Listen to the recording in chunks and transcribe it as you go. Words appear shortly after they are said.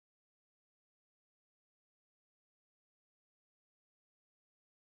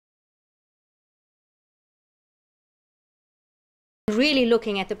really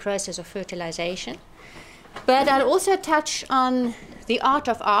looking at the process of fertilization. But I'll also touch on the art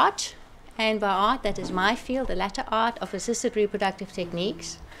of art, and by art, that is my field, the latter art of assisted reproductive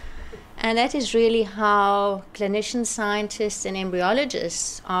techniques. And that is really how clinicians, scientists, and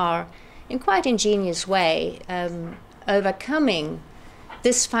embryologists are, in quite ingenious way, overcoming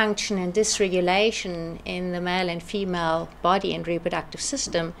dysfunction and dysregulation in the male and female body and reproductive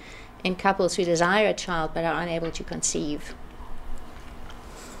system in couples who desire a child but are unable to conceive.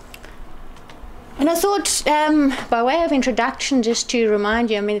 And I thought, by way of introduction, just to remind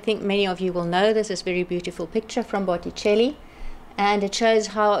you, I think many of you will know this very beautiful picture from Botticelli, and it shows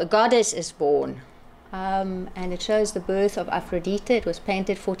how a goddess is born. And it shows the birth of Aphrodite. It was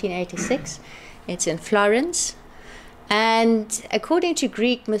painted 1486. It's in Florence. And according to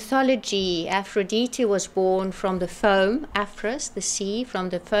Greek mythology, Aphrodite was born from the foam, Aphros, the sea, from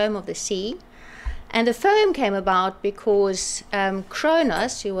the foam of the sea. And the foam came about because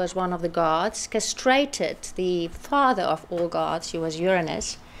Kronos, who was one of the gods, castrated the father of all gods, who was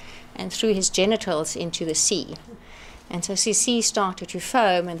Uranus, and threw his genitals into the sea. And so the sea started to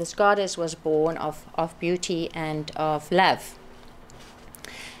foam, and this goddess was born of beauty and of love.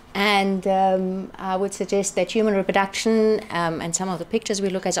 And I would suggest that human reproduction and some of the pictures we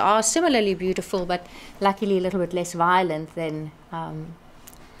look at are similarly beautiful, but luckily a little bit less violent than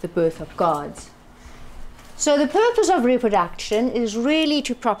the birth of gods. So the purpose of reproduction is really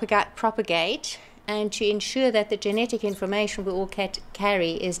to propagate and to ensure that the genetic information we all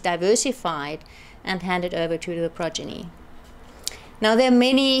carry is diversified and handed over to the progeny. Now, there are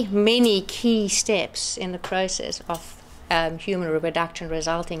many, many key steps in the process of human reproduction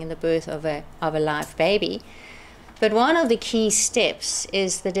resulting in the birth of a live baby. But one of the key steps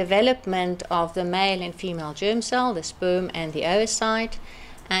is the development of the male and female germ cell, the sperm and the oocyte,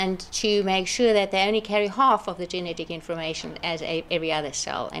 and to make sure that they only carry half of the genetic information as every other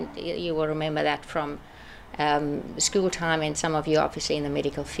cell. And you will remember that from school time, and some of you obviously in the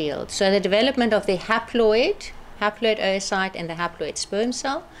medical field. So the development of the haploid oocyte and the haploid sperm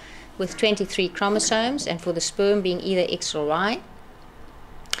cell with 23 chromosomes, and for the sperm being either X or Y.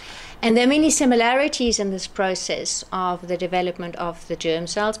 And there are many similarities in this process of the development of the germ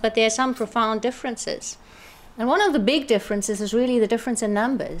cells, but there are some profound differences. And one of the big differences is really the difference in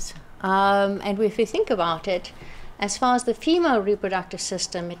numbers. And if we think about it, as far as the female reproductive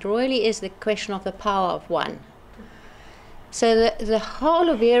system, it really is the question of the power of one. So the whole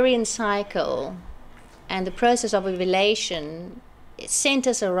ovarian cycle and the process of ovulation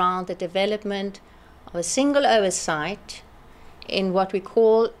centers around the development of a single oocyte in what we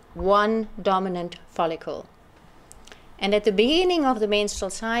call one dominant follicle. And at the beginning of the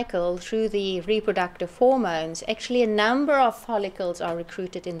menstrual cycle, through the reproductive hormones, actually a number of follicles are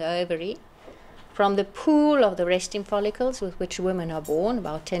recruited in the ovary from the pool of the resting follicles with which women are born,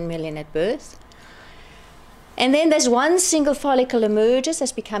 about 10 million at birth. And then there's one single follicle emerges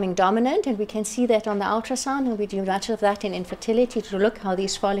as becoming dominant, and we can see that on the ultrasound, and we do much of that in infertility to look how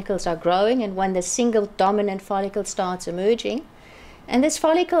these follicles are growing and when the single dominant follicle starts emerging. And this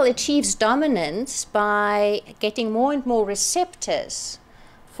follicle achieves dominance by getting more and more receptors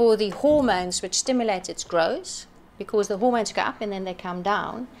for the hormones which stimulate its growth, because the hormones go up and then they come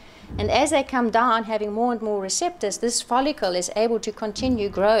down. And as they come down, having more and more receptors, this follicle is able to continue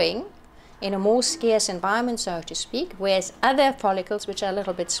growing in a more scarce environment, so to speak, whereas other follicles, which are a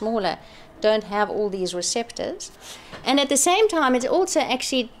little bit smaller, don't have all these receptors. And at the same time, it also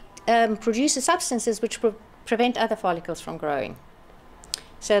actually produces substances which prevent other follicles from growing.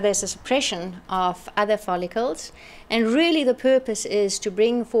 So there's a suppression of other follicles, and really the purpose is to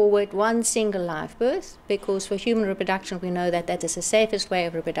bring forward one single live birth, because for human reproduction we know that that is the safest way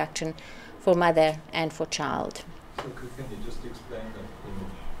of reproduction for mother and for child. So can you just explain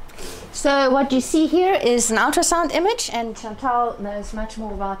that image? So what you see here is an ultrasound image, and Chantal knows much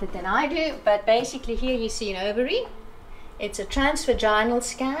more about it than I do, but basically here you see an ovary. It's a transvaginal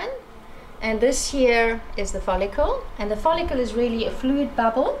scan. And this here is the follicle, and the follicle is really a fluid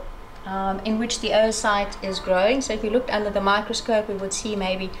bubble in which the oocyte is growing. So if you looked under the microscope, we would see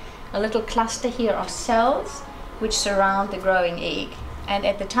maybe a little cluster here of cells which surround the growing egg. And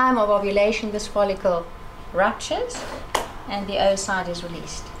at the time of ovulation, this follicle ruptures and the oocyte is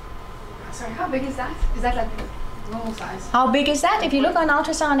released. Sorry, how big is that? Is that like normal size? How big is that? If you look on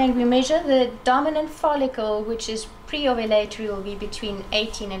ultrasound and we measure, the dominant follicle, which is pre-ovulatory, will be between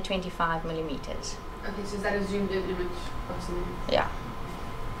 18 and 25 millimeters. Okay, so is that a zoomed in image of something? Yeah.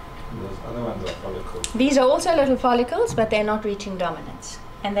 Those other ones are follicles. These are also little follicles, but they're not reaching dominance,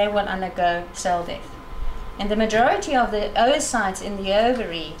 and they will undergo cell death. And the majority of the oocytes in the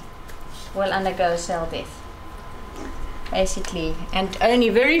ovary will undergo cell death. basically, and only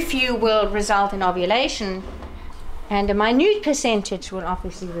very few will result in ovulation, and a minute percentage will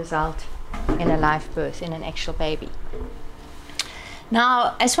obviously result in a live birth, in an actual baby.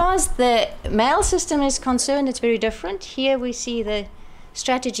 Now, as far as the male system is concerned, it's very different. Here we see the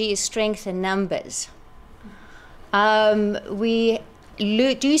strategy is strength in numbers. We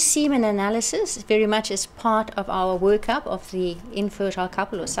do semen analysis very much as part of our workup of the infertile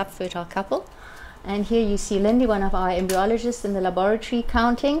couple or subfertile couple. And here you see Lindy, one of our embryologists in the laboratory,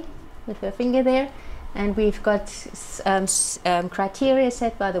 counting with her finger there. And we've got criteria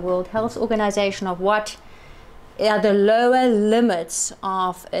set by the World Health Organization of what are the lower limits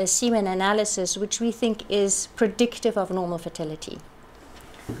of semen analysis, which we think is predictive of normal fertility.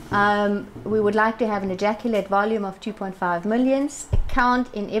 We would like to have an ejaculate volume of 2.5 million. A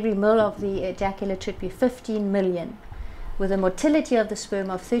count in every mil of the ejaculate should be 15 million. With a motility of the sperm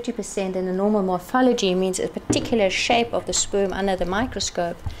of 30%, and a normal morphology means a particular shape of the sperm under the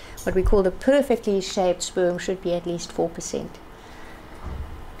microscope, what we call the perfectly shaped sperm should be at least 4%.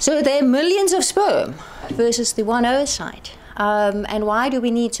 So there are millions of sperm versus the one oocyte. And why do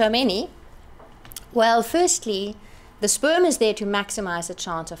we need so many? Well, firstly, the sperm is there to maximize the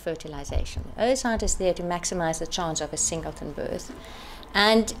chance of fertilization. The oocyte is there to maximize the chance of a singleton birth.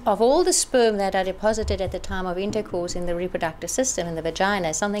 And of all the sperm that are deposited at the time of intercourse in the reproductive system, in the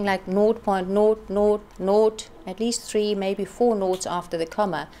vagina, something like 0.000, at least 3, maybe 4 noughts after the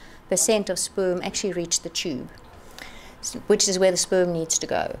comma, % of sperm actually reach the tube, which is where the sperm needs to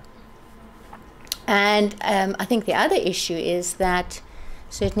go. And I think the other issue is that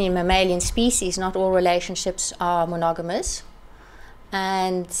certainly in mammalian species, not all relationships are monogamous,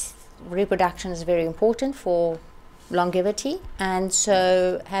 and reproduction is very important for longevity, and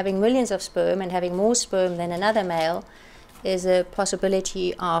so having millions of sperm and having more sperm than another male is a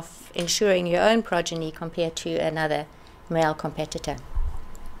possibility of ensuring your own progeny compared to another male competitor.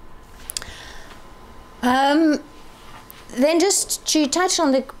 Then just to touch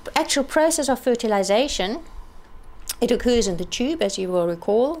on the actual process of fertilization, it occurs in the tube, as you will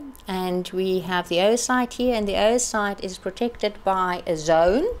recall, and we have the oocyte here, and the oocyte is protected by a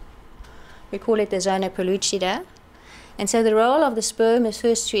zone. We call it the zona pellucida. And so the role of the sperm is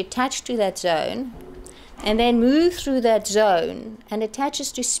first to attach to that zone and then move through that zone and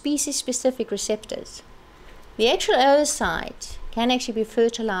attaches to species-specific receptors. The actual oocyte can actually be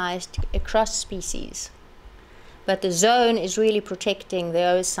fertilized across species, but the zone is really protecting the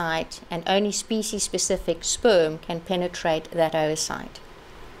oocyte, and only species-specific sperm can penetrate that oocyte.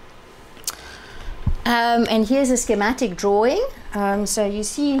 And here's a schematic drawing. So you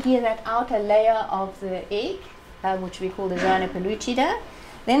see here that outer layer of the egg, which we call the zona pellucida.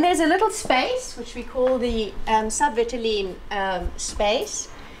 Then there's a little space, which we call the subvitelline space.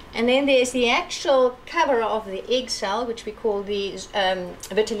 And then there's the actual cover of the egg cell, which we call the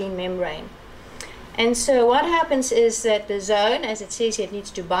vitelline membrane. And so what happens is that the zone, as it says here, it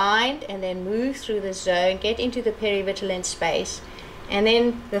needs to bind and then move through the zone, get into the perivitelline space. And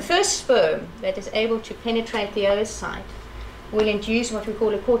then the first sperm that is able to penetrate the oocyte will induce what we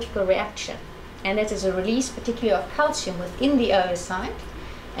call a cortical reaction. And that is a release particularly of calcium within the oocyte,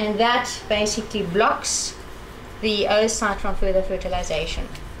 and that basically blocks the oocyte from further fertilization.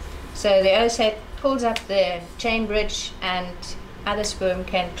 So the oocyte pulls up the chain bridge, and other sperm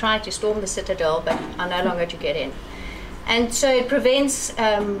can try to storm the citadel but are no longer to get in. And so it prevents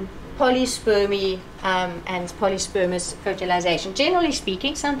polyspermy and polyspermous fertilization. Generally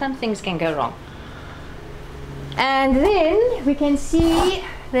speaking, sometimes things can go wrong. And then we can see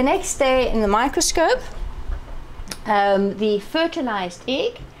the next day in the microscope the fertilized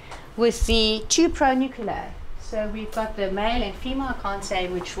egg with the two pronuclei. So we've got the male and female, I can't say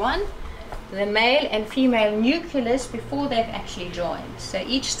which one, the male and female nucleus before they've actually joined. So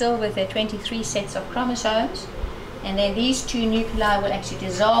each still with their 23 sets of chromosomes, and then these two nuclei will actually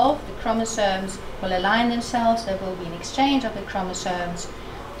dissolve, the chromosomes will align themselves, there will be an exchange of the chromosomes,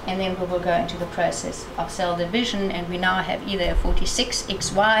 and then we will go into the process of cell division, and we now have either a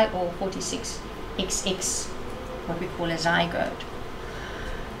 46XY or 46XX, what we call a zygote.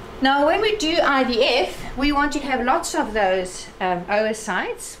 Now when we do IVF, we want to have lots of those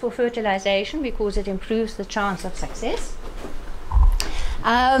oocytes for fertilization because it improves the chance of success.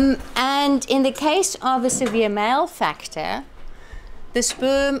 And in the case of a severe male factor, the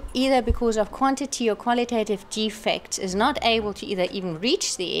sperm, either because of quantity or qualitative defects, is not able to either even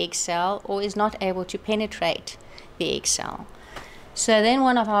reach the egg cell or is not able to penetrate the egg cell. So then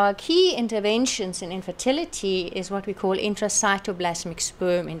one of our key interventions in infertility is what we call intracytoplasmic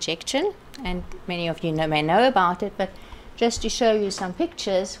sperm injection. And many of you may know about it, but just to show you some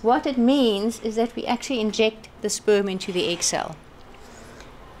pictures, what it means is that we actually inject the sperm into the egg cell.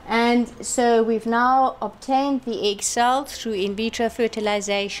 And so we've now obtained the egg cell through in vitro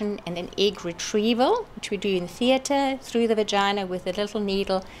fertilization and an egg retrieval, which we do in theater through the vagina with a little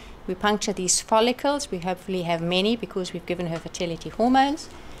needle. We puncture these follicles. We hopefully have many because we've given her fertility hormones.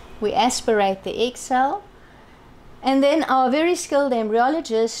 We aspirate the egg cell. And then our very skilled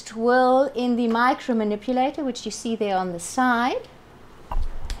embryologist will, in the micromanipulator, which you see there on the side,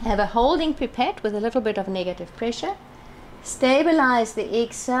 have a holding pipette with a little bit of negative pressure, stabilize the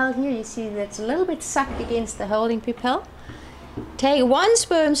egg cell. Here you see that's a little bit sucked against the holding pipette. Take one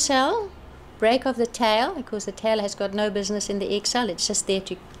sperm cell, break off the tail, because the tail has got no business in the egg cell. It's just there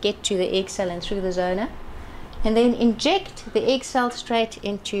to get to the egg cell and through the zona. And then inject the egg cell straight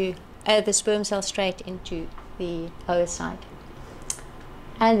into, the sperm cell straight into the oocyte.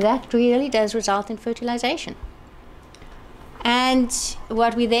 And that really does result in fertilization. And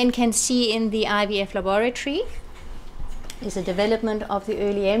what we then can see in the IVF laboratory is the development of the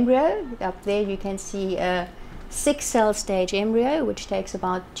early embryo. Up there you can see a 6-cell stage embryo, which takes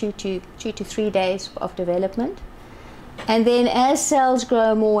about 2 to 3 days of development. And then as cells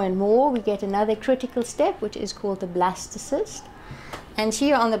grow more and more, we get another critical step, which is called the blastocyst. And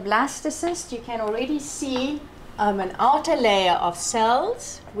here on the blastocyst, you can already see an outer layer of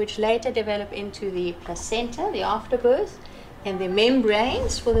cells, which later develop into the placenta, the afterbirth, and the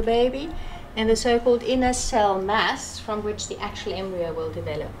membranes for the baby, and the so-called inner cell mass from which the actual embryo will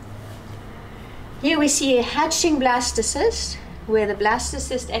develop. Here we see a hatching blastocyst, where the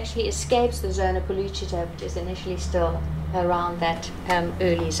blastocyst actually escapes the zona pellucida, which is initially still around that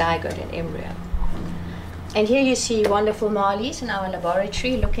early zygote and embryo. And here you see wonderful Marlies in our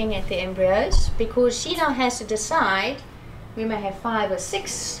laboratory looking at the embryos, because she now has to decide, we may have 5 or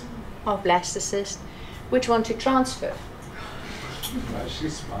 6 of blastocysts, which one to transfer. Why is she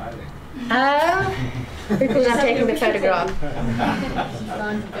smiling? Because I'm taking the photograph.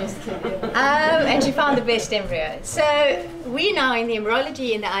 And she found the best embryo. So we now in the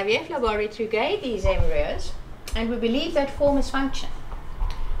embryology in the IVF laboratory grade these embryos, and we believe that form is function.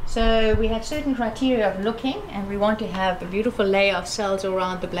 So we have certain criteria of looking, and we want to have a beautiful layer of cells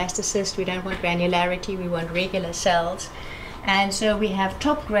around the blastocyst. We don't want granularity, we want regular cells. And so we have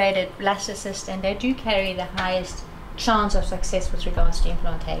top-graded blastocysts, and they do carry the highest chance of success with regards to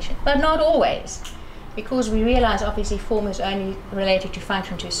implantation. But not always, because we realize obviously form is only related to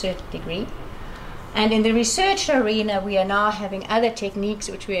function to a certain degree. And in the research arena, we are now having other techniques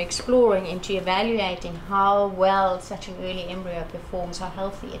which we are exploring into evaluating how well such an early embryo performs, how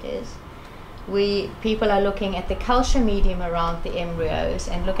healthy it is. People are looking at the culture medium around the embryos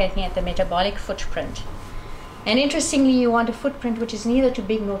and looking at the metabolic footprint. And interestingly, you want a footprint which is neither too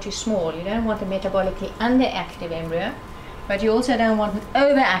big nor too small. You don't want a metabolically underactive embryo, but you also don't want an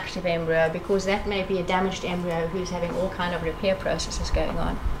overactive embryo, because that may be a damaged embryo who's having all kind of repair processes going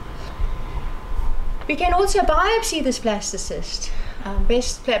on. We can also biopsy this blastocyst.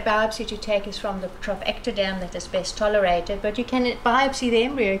 Best biopsy to take is from the trophectoderm, that is best tolerated, but you can biopsy the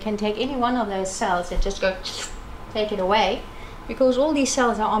embryo. You can take any one of those cells and just go take it away, because all these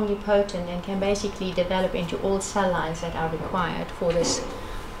cells are omnipotent and can basically develop into all cell lines that are required for this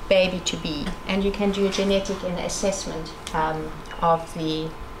baby to be. And you can do a genetic assessment of the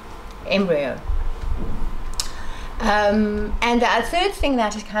embryo. And the third thing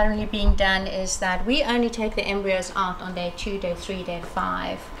that is currently being done is that we only take the embryos out on day 2, day 3, day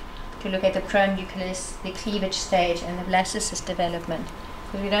 5 to look at the pronucleus, the cleavage stage, and the blastocyst development,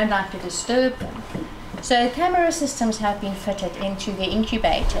 because we don't like to disturb them. So camera systems have been fitted into the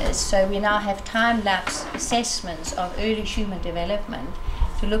incubators, so we now have time-lapse assessments of early human development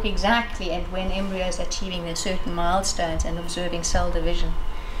to look exactly at when embryos are achieving their certain milestones and observing cell division.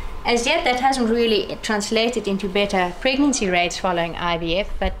 As yet, that hasn't really translated into better pregnancy rates following IVF,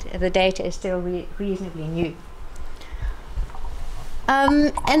 but the data is still reasonably new.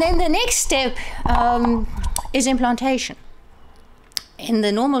 And then the next step is implantation. In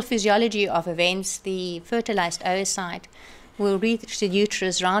the normal physiology of events, the fertilized oocyte will reach the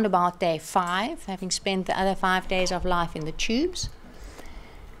uterus round about day 5, having spent the other 5 days of life in the tubes.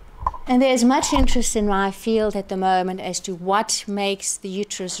 And there's much interest in my field at the moment as to what makes the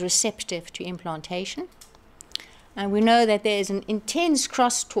uterus receptive to implantation. And we know that there's an intense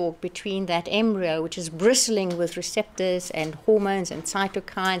crosstalk between that embryo, which is bristling with receptors and hormones and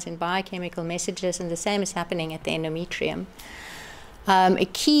cytokines and biochemical messages, and the same is happening at the endometrium. A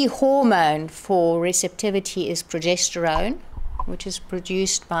key hormone for receptivity is progesterone, which is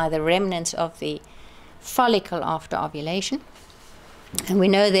produced by the remnants of the follicle after ovulation. And we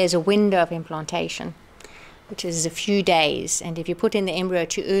know there's a window of implantation. which is a few days. And if you put in the embryo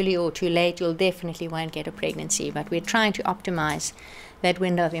too early or too late, you'll definitely won't get a pregnancy. But we're trying to optimize that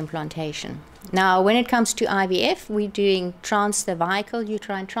window of implantation. Now, when it comes to IVF, we're doing transcervical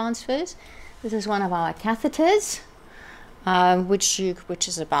uterine transfers. This is one of our catheters, which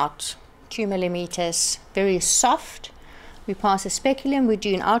is about 2 millimeters, very soft. We pass a speculum, we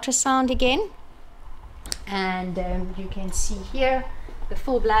do an ultrasound again, and you can see here the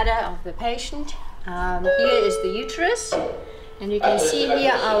full bladder of the patient. Here is the uterus, and you can see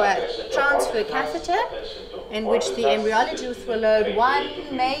here our transfer catheter, in which the embryologist will load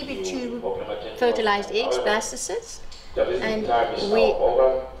 1, maybe 2 fertilized eggs, blastocysts, and we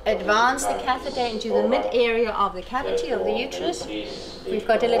advance the catheter into the mid area of the cavity of the uterus. We've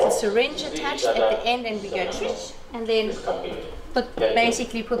got a little syringe attached at the end, and we go and then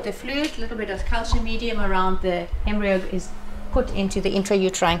basically put the fluid, a little bit of calcium medium around the embryo is put into the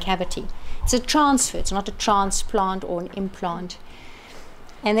intrauterine cavity. It's a transfer, it's not a transplant or an implant.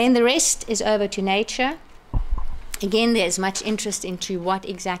 And then the rest is over to nature. Again, there's much interest into what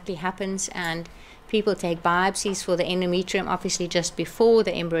exactly happens, and people take biopsies for the endometrium, obviously just before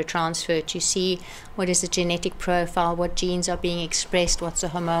the embryo transfer, to see what is the genetic profile, what genes are being expressed, what's the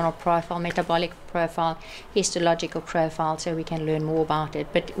hormonal profile, metabolic profile, histological profile, so we can learn more about it.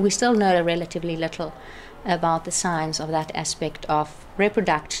 But we still know relatively little about the science of that aspect of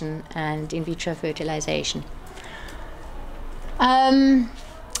reproduction and in vitro fertilization.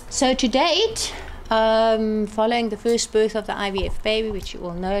 So to date, following the first birth of the IVF baby, which you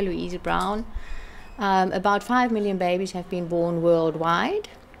all know, Louise Brown, about 5 million babies have been born worldwide.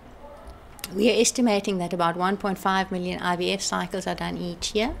 We are estimating that about 1.5 million IVF cycles are done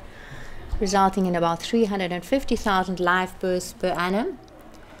each year, resulting in about 350,000 live births per annum.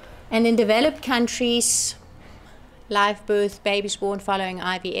 And in developed countries, live birth babies born following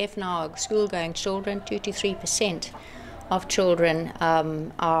IVF now are school-going children. 2 to 3% of children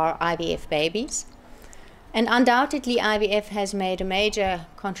are IVF babies. And undoubtedly, IVF has made a major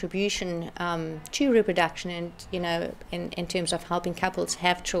contribution to reproduction, and in terms of helping couples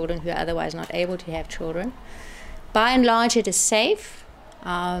have children who are otherwise not able to have children. By and large, it is safe,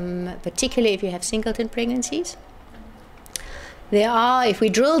 particularly if you have singleton pregnancies. There are, if we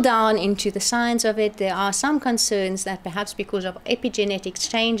drill down into the science of it, there are some concerns that perhaps because of epigenetics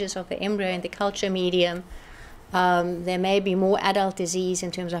changes of the embryo in the culture medium, there may be more adult disease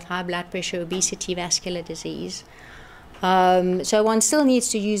in terms of high blood pressure, obesity, vascular disease. So one still needs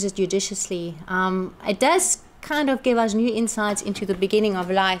to use it judiciously. It does kind of give us new insights into the beginning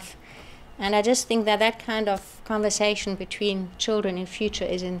of life. And I just think that that kind of conversation between children in future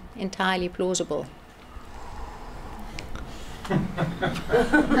is entirely plausible.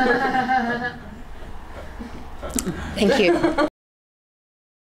 Thank you.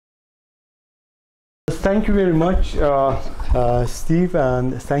 Thank you very much, Steve,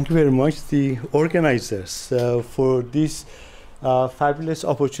 and thank you very much, the organizers, for this fabulous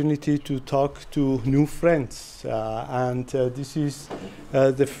opportunity to talk to new friends. This is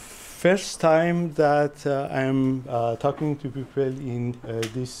the first time that I'm talking to people in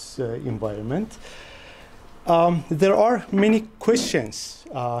this environment. There are many questions,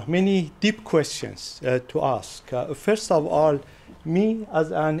 many deep questions to ask. First of all, me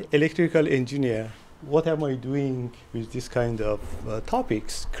as an electrical engineer, what am I doing with this kind of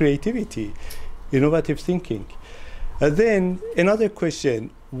topics? Creativity, innovative thinking. Then another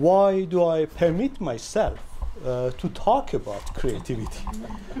question, why do I permit myself to talk about creativity?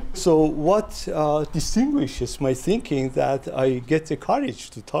 So what distinguishes my thinking that I get the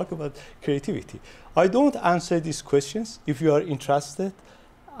courage to talk about creativity? I don't answer these questions. If you are interested,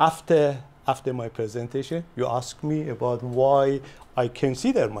 after my presentation, you ask me about why I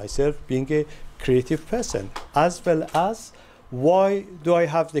consider myself being a creative person, as well as why do I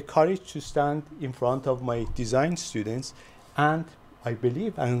have the courage to stand in front of my design students and I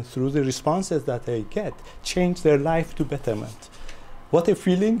believe, and through the responses that I get, change their life to betterment. What a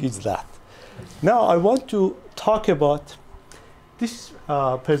feeling is that. Now I want to talk about this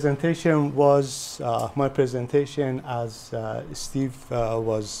presentation was my presentation as Steve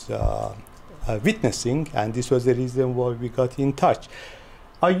was witnessing, and this was the reason why we got in touch.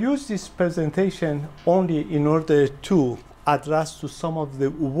 I use this presentation only in order to address to some of the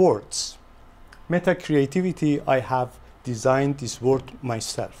words. Meta-creativity, I have designed this word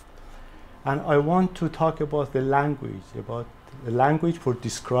myself. And I want to talk about the language for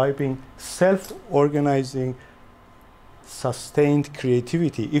describing self-organizing, sustained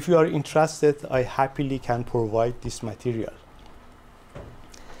creativity. If you are interested, I happily can provide this material.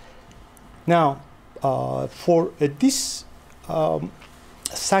 Now, for this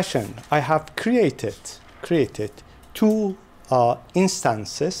session, I have created created two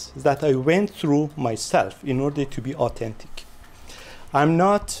instances that I went through myself in order to be authentic. I'm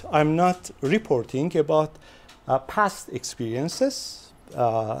not reporting about past experiences.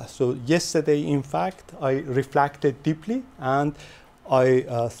 So yesterday, in fact, I reflected deeply and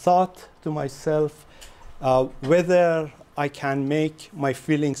I thought to myself whether I can make my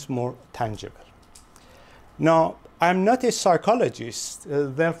feelings more tangible. Now, I'm not a psychologist,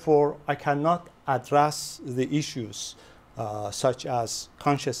 therefore I cannot address the issues such as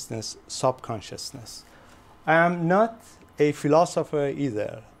consciousness, subconsciousness. I am not a philosopher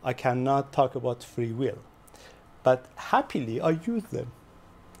either. I cannot talk about free will. But happily, I use them.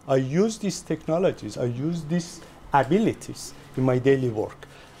 I use these technologies. I use these abilities in my daily work.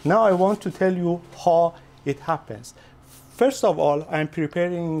 Now I want to tell you how it happens. First of all, I'm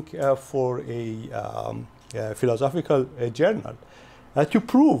preparing for a philosophical journal to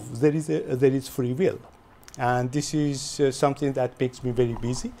prove there is free will. And this is something that makes me very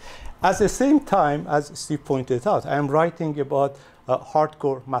busy. At the same time, as Steve pointed out, I am writing about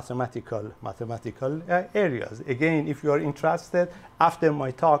hardcore mathematical areas. Again, if you are interested, after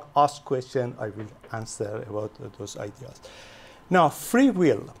my talk, ask questions, I will answer about those ideas. Now, free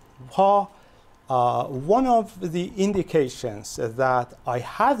will. One of the indications that I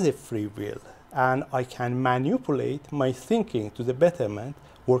have the free will and I can manipulate my thinking to the betterment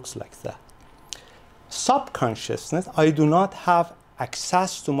works like that. Subconsciousness, I do not have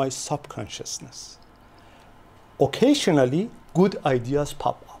access to my subconsciousness. Occasionally, good ideas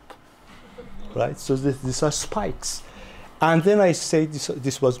pop up, right? So these are spikes. And then I say,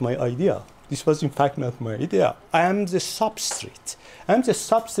 this was my idea. This was, in fact, not my idea. I am the substrate. I am the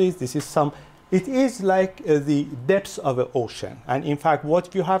substrate. This is it is like the depths of an ocean. And in fact,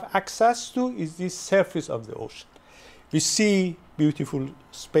 what you have access to is the surface of the ocean. We see beautiful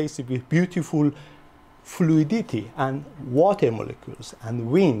space, beautiful fluidity and water molecules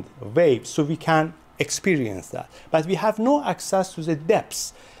and wind, waves, so we can experience that. But we have no access to the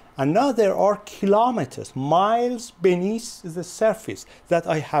depths. And now there are kilometers, miles beneath the surface that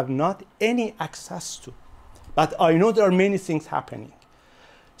I have not any access to. But I know there are many things happening.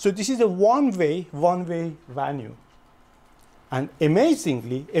 So this is a one-way venue. And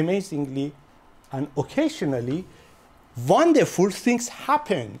amazingly, and occasionally, wonderful things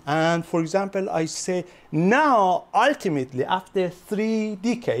happen. And for example, I say now, ultimately, after 3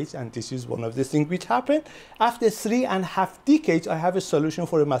 decades, and this is one of the things which happened, after 3.5 decades, I have a solution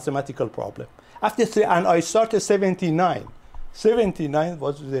for a mathematical problem. After 3, and I started 79. 79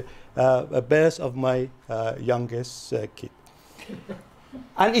 was the birth of my youngest kid.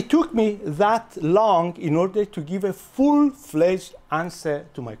 And it took me that long in order to give a full-fledged answer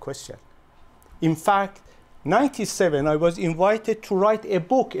to my question. In fact, 97, I was invited to write a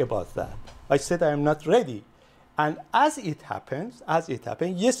book about that. I said I am not ready. And as it happens,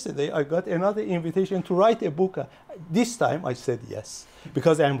 yesterday I got another invitation to write a book. This time I said yes,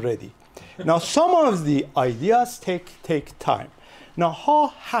 because I am ready. Now, some of the ideas take time. Now,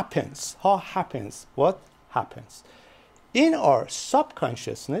 what happens? What happens? In our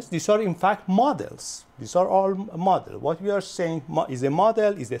subconsciousness, these are in fact models. These are all models. What we are saying is a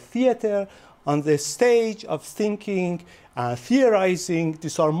model, is a theater on the stage of thinking and theorizing.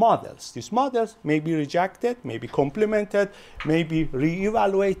 These are models. These models may be rejected, may be complemented, may be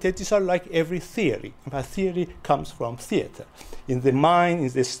re-evaluated. These are like every theory. In fact, theory comes from theater. In the mind, in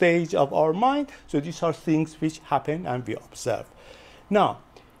the stage of our mind. So these are things which happen and we observe. Now,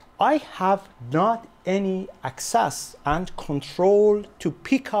 I have not any access and control to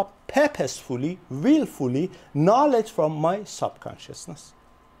pick up purposefully, willfully, knowledge from my subconsciousness.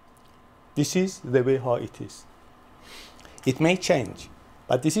 This is the way how it is. It may change,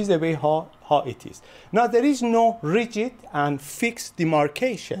 but this is the way how it is. Now, there is no rigid and fixed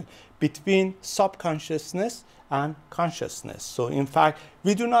demarcation between subconsciousness and consciousness. So, in fact,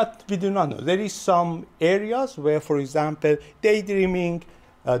 we do not know. There is some areas where, for example, daydreaming,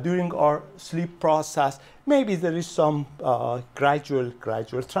 during our sleep process, maybe there is some gradual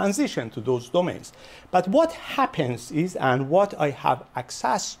transition to those domains. But what happens is, and what I have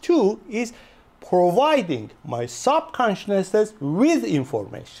access to, is providing my subconsciousness with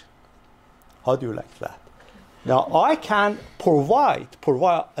information. How do you like that? Now, I can provide,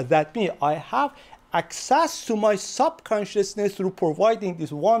 that means I have access to my subconsciousness through providing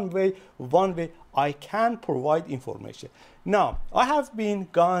this one way I can provide information. Now, I have been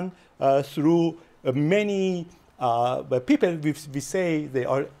gone through many people, we say they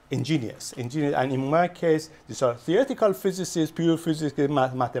are engineers, and in my case, these are theoretical physicists, pure physicists,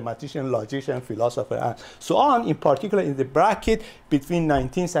 mathematician, logician, philosopher, and so on, in particular in the bracket between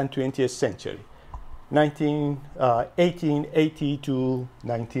 19th and 20th century. 1880 to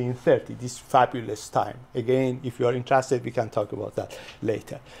 1930, this fabulous time. Again, if you are interested, we can talk about that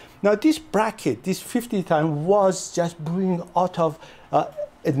later. Now, this bracket, this 50 time, was just brewing out of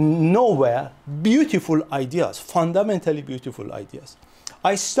nowhere beautiful ideas, fundamentally beautiful ideas.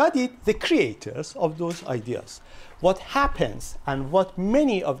 I studied the creators of those ideas. What happens and what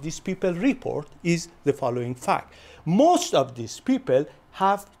many of these people report is the following fact. Most of these people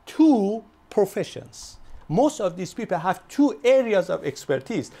have two professions. Most of these people have two areas of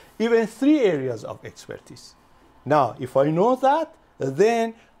expertise, even three areas of expertise. Now, if I know that,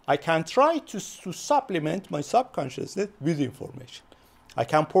 then I can try to supplement my subconsciousness with information. I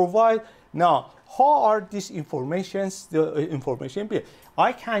can provide, now, how are these the information built?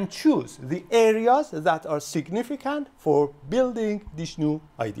 I can choose the areas that are significant for building these new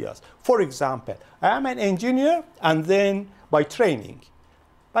ideas. For example, I am an engineer and then by training.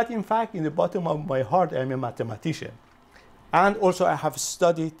 But in fact, in the bottom of my heart, I am a mathematician. And also I have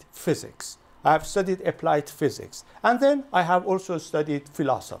studied physics. I have studied applied physics. And then I have also studied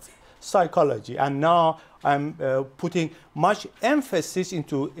philosophy, psychology. And now I'm putting much emphasis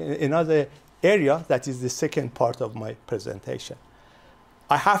into another area that is the second part of my presentation.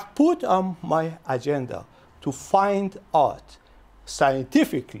 I have put on my agenda to find out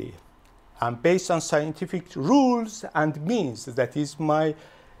scientifically and based on scientific rules and means, that is my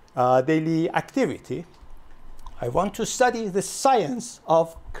daily activity. I want to study the science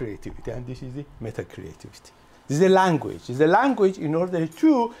of creativity, and this is the meta-creativity. This is a language. It's a language in order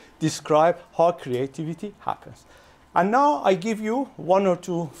to describe how creativity happens. And now I give you one or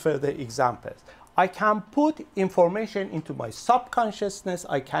two further examples. I can put information into my subconsciousness.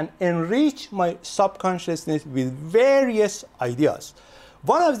 I can enrich my subconsciousness with various ideas.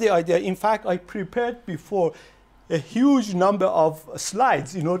 One of the ideas, in fact, I prepared before a huge number of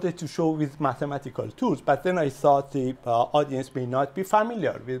slides in order to show with mathematical tools, but then I thought the audience may not be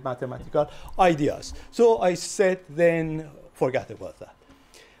familiar with mathematical ideas. So I said, then forget about that.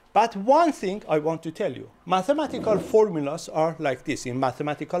 But one thing I want to tell you, mathematical formulas are like this in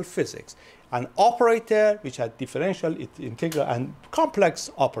mathematical physics. An operator, which has differential, integral, and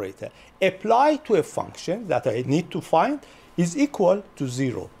complex operator, applied to a function that I need to find is equal to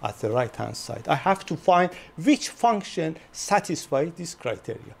 0 at the right-hand side. I have to find which function satisfies this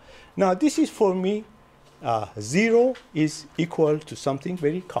criteria. Now, this is for me, 0 is equal to something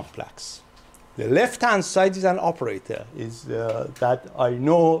very complex. The left-hand side is an operator that I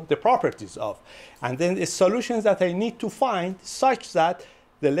know the properties of. And then the solutions that I need to find such that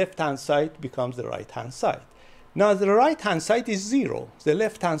the left-hand side becomes the right-hand side. Now, the right-hand side is 0. The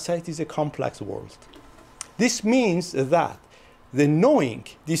left-hand side is a complex world. This means that the knowing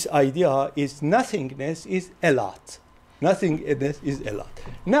this idea is nothingness is a lot. Nothingness is a lot.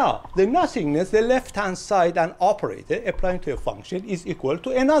 Now, the nothingness, the left-hand side, an operator applying to a function is equal to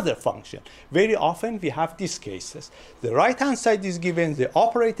another function. Very often we have these cases. The right-hand side is given, the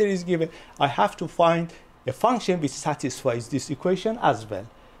operator is given. I have to find a function which satisfies this equation as well.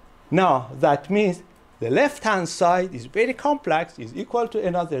 Now, that means the left-hand side is very complex, is equal to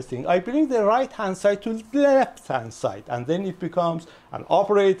another thing. I bring the right-hand side to the left-hand side, and then it becomes an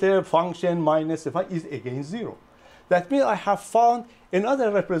operator function minus the is again 0. That means I have found another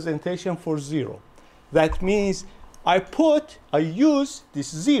representation for 0. That means I use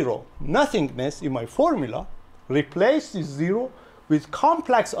this 0, nothingness, in my formula, replace this 0 with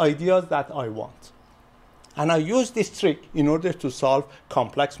complex ideas that I want. And I use this trick in order to solve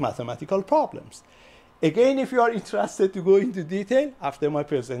complex mathematical problems. Again, if you are interested to go into detail, after my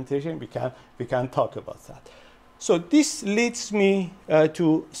presentation, we can talk about that. So this leads me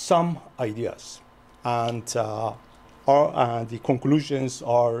to some ideas. And the conclusions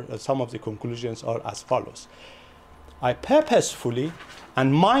are, some of the conclusions are as follows. I purposefully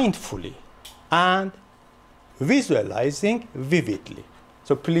and mindfully and visualizing vividly.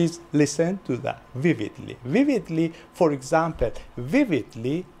 So please listen to that, vividly. Vividly, for example,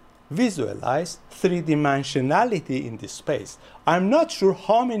 vividly visualize three-dimensionality in this space. I'm not sure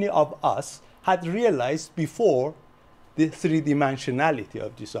how many of us had realized before the three-dimensionality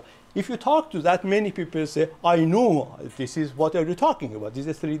of this. If you talk to that, many people say, I know this is what are you talking about. This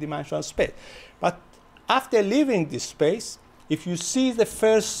is a three-dimensional space. But after leaving this space, if you see the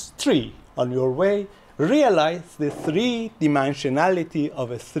first tree on your way, realize the three-dimensionality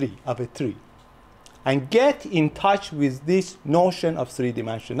of a tree. And get in touch with this notion of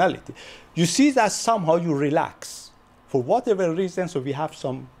three-dimensionality. You see that somehow you relax. For whatever reason, so we have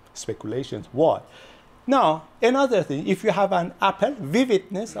some speculations why. Now, another thing, if you have an apple,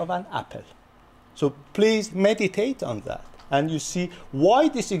 vividness of an apple. So please meditate on that. And you see why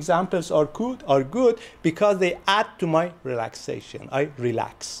these examples are good because they add to my relaxation. I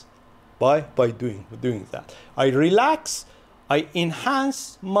relax by doing that. I relax, I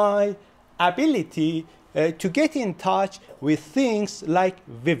enhance my ability to get in touch with things like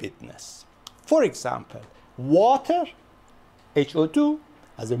vividness. For example, water, HO2,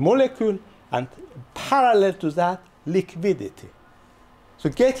 as a molecule, and parallel to that, liquidity. So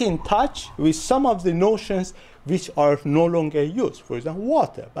get in touch with some of the notions which are no longer used. For example,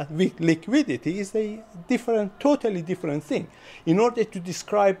 water, but with liquidity is a different, totally different thing. In order to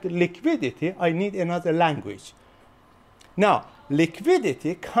describe liquidity, I need another language. Now,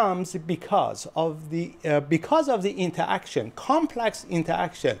 liquidity comes because of the interaction, complex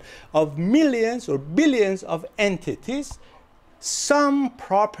interaction of millions or billions of entities. Some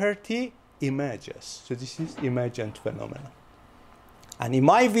property emerges. So this is emergent phenomenon. And in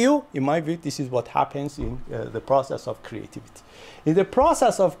my view, this is what happens in the process of creativity. In the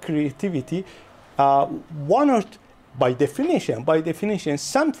process of creativity, by definition,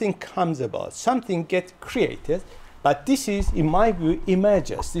 something comes about, something gets created, but this is, in my view,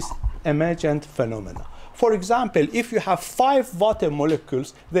 emerges, this emergent phenomena. For example, if you have 5 water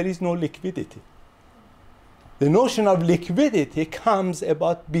molecules, there is no liquidity. The notion of liquidity comes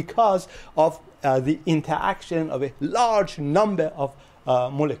about because of the interaction of a large number of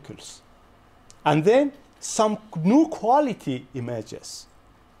molecules. And then some new quality emerges.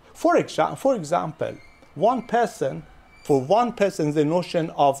 For example, for one person, the notion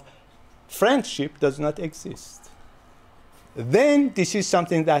of friendship does not exist. Then this is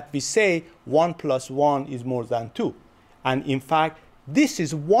something that we say 1 + 1 is more than 2. And in fact, this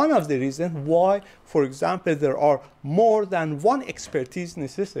is one of the reasons why, for example, there are more than one expertise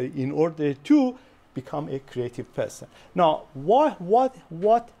necessary in order to become a creative person. Now,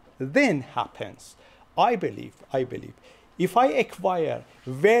 what then happens? I believe, if I acquire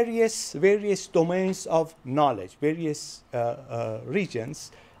various domains of knowledge, various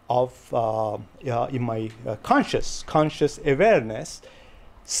regions of in my conscious awareness,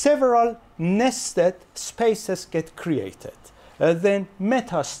 several nested spaces get created. Then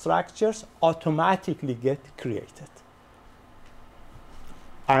metastructures automatically get created.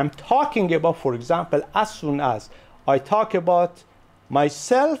 I'm talking about, for example, as soon as I talk about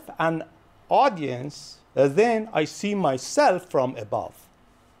myself and audience, then I see myself from above.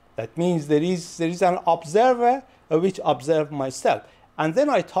 That means there is an observer which observes myself. And then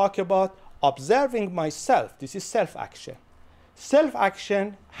I talk about observing myself. This is self-action.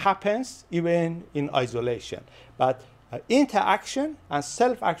 Self-action happens even in isolation. But interaction and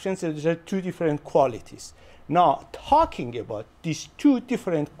self-action, so there are 2 different qualities. Now, talking about these 2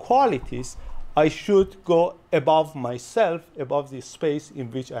 different qualities, I should go above myself, above the space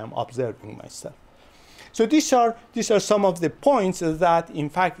in which I am observing myself. So these are some of the points that, in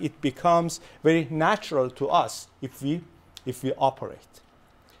fact, it becomes very natural to us if we operate.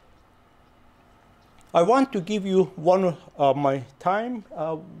 I want to give you one of my time,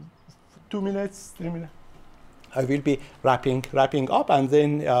 2 minutes, 3 minutes. I will be wrapping up, and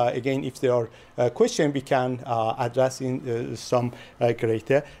then again, if there are questions, we can address in some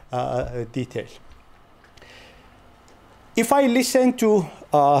greater detail. If I listen to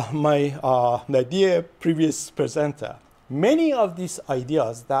my dear previous presenter, many of these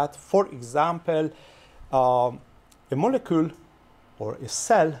ideas that, for example, a molecule or a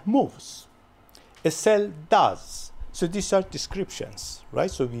cell moves, a cell does. So these are descriptions, right?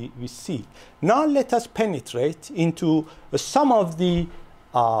 So we see. Now let us penetrate into some of the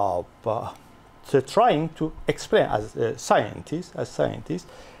trying to explain as scientists,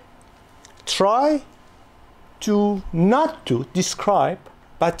 try to not to describe,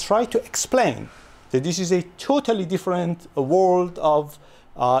 but try to explain. So this is a totally different world of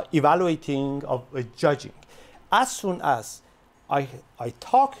evaluating, of judging. As soon as I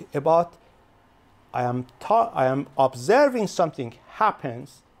talk about I am observing something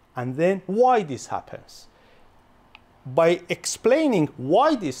happens, and then why this happens. By explaining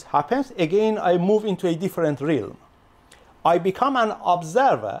why this happens, again, I move into a different realm. I become an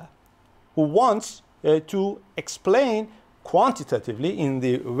observer who wants to explain quantitatively in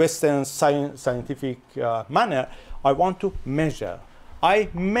the Western scientific manner. I want to measure. I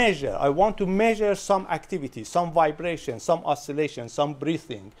want to measure some activity, some vibration, some oscillation, some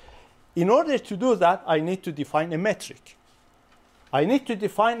breathing. In order to do that, I need to define a metric. I need to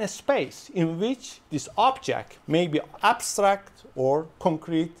define a space in which this object may be abstract or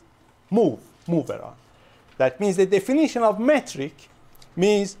concrete, move around. That means the definition of metric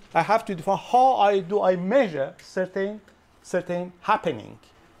means I have to define how I measure certain happening,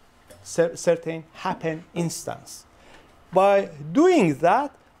 certain happen instance. by doing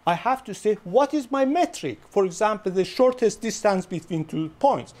that, I have to say, what is my metric? For example, the shortest distance between 2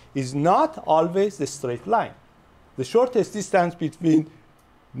 points is not always the straight line. The shortest distance between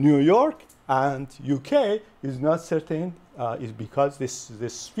New York and UK is not certain, is because the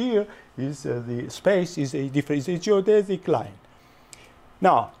sphere is, the space is a different, is a geodesic line.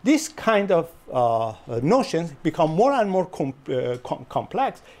 Now, this kind of notions become more and more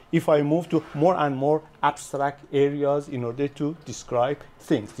complex if I move to more and more abstract areas in order to describe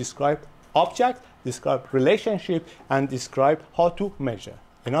things, describe objects, describe relationship, and describe how to measure.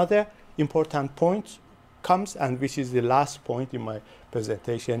 Another important point comes, and which is the last point in my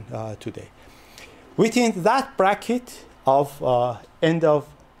presentation today. Within that bracket of end of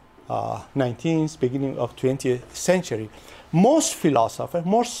 19th, beginning of 20th century, most philosophers,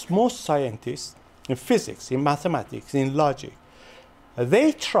 most scientists in physics, in mathematics, in logic,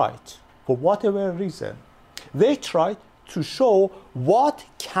 they tried, for whatever reason, they tried to show what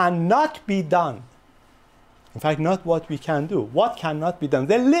cannot be done. In fact, not what we can do, what cannot be done,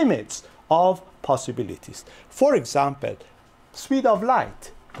 the limits of possibilities. For example, speed of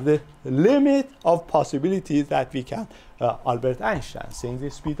light, the limit of possibilities that we can, Albert Einstein saying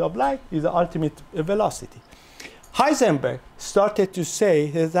the speed of light is the ultimate velocity. Heisenberg started to say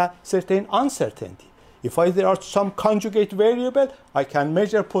that certain uncertainty. If there are some conjugate variable, I can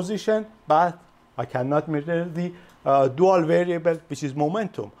measure position, but I cannot measure the dual variable, which is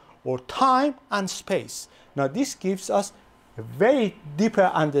momentum, or time and space. Now, this gives us a very deeper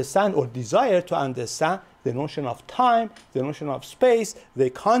understanding or desire to understand the notion of time, the notion of space, the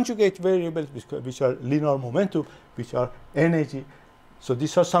conjugate variables, which are linear momentum, which are energy. So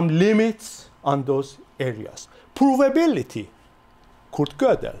these are some limits on those areas. Provability, Kurt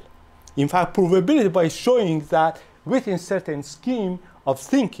Gödel. In fact, provability by showing that within certain scheme of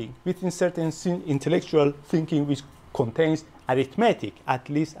thinking, within certain intellectual thinking which contains arithmetic, at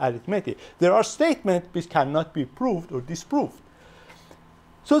least arithmetic, there are statements which cannot be proved or disproved.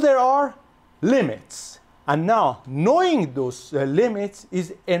 So there are limits. And now, knowing those limits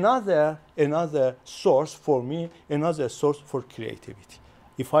is another source for me, another source for creativity.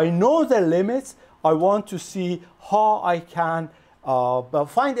 If I know the limits, I want to see how I can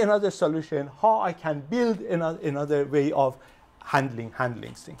find another solution, how I can build another way of handling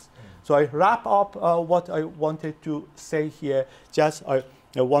things. So I wrap up what I wanted to say here. Just I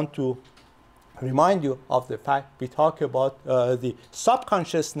want to remind you of the fact we talk about the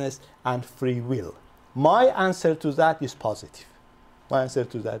subconsciousness and free will. My answer to that is positive. My answer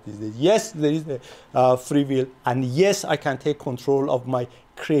to that is that yes, there is a free will, and yes, I can take control of my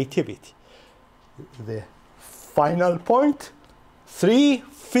creativity. The final point, 3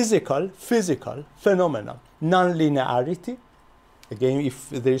 physical phenomena. Non-linearity. Again, if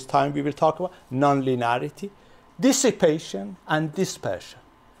there is time, we will talk about non-linearity. Dissipation and dispersion.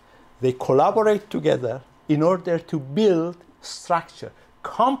 They collaborate together in order to build structure,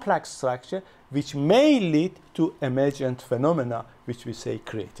 complex structure, which may lead to emergent phenomena, which we say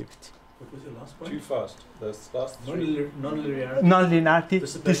creativity. What was your last point? Too fast. Those last 3. Non-linearity.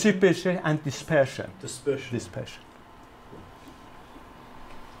 Non-linearity, dissipation, and dispersion. Dispersion.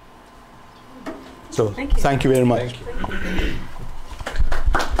 So, thank you very much. Thank you.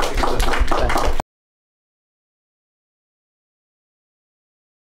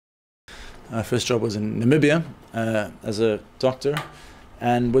 My first job was in Namibia as a doctor,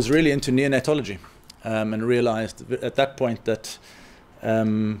 and was really into neonatology, and realized at that point that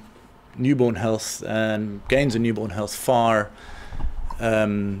newborn health and gains in newborn health far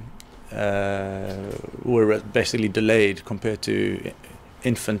were basically delayed compared to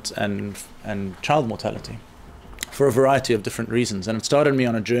infant and child mortality for a variety of different reasons. And it started me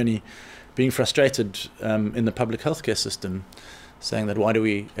on a journey being frustrated in the public healthcare system, saying that why do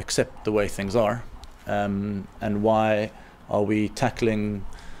we accept the way things are, and why are we tackling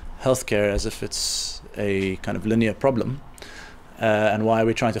healthcare as if it's a kind of linear problem, and why are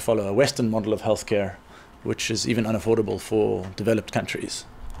we trying to follow a Western model of healthcare which is even unaffordable for developed countries.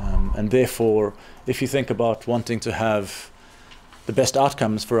 And therefore, if you think about wanting to have the best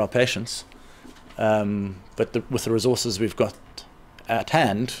outcomes for our patients, but with the resources we've got at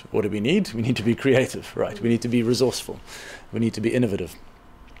hand, what do we need? We need to be creative, right? We need to be resourceful. We need to be innovative.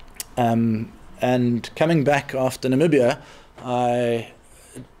 And coming back after Namibia, I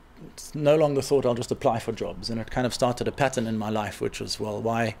no longer thought I'll just apply for jobs, and it kind of started a pattern in my life, which was, well,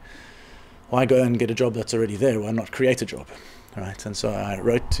 why go and get a job that's already there? Why not create a job, right? And so I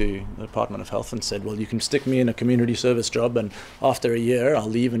wrote to the Department of Health and said, well, you can stick me in a community service job, and after a year I'll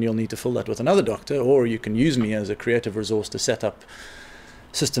leave and you'll need to fill that with another doctor, or you can use me as a creative resource to set up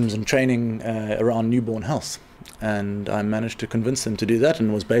systems and training around newborn health. And I managed to convince him to do that,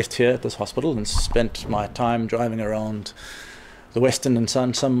 and was based here at this hospital and spent my time driving around the western and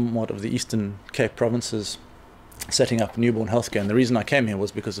somewhat of the eastern Cape provinces setting up newborn healthcare. And the reason I came here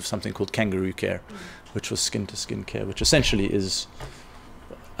was because of something called kangaroo care, which was skin-to-skin care, which essentially is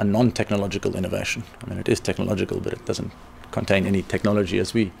a non-technological innovation. I mean, it is technological, but it doesn't contain any technology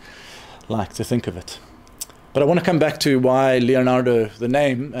as we like to think of it. But I want to come back to why Leonardo, the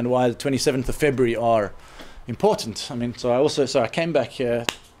name, and why the 27th of February are important. I mean, so I came back here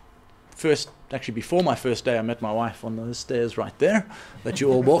first, actually before my first day. I met my wife on those stairs right there that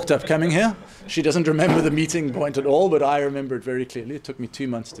you all walked up coming here. She doesn't remember the meeting point at all, but I remember it very clearly. It took me 2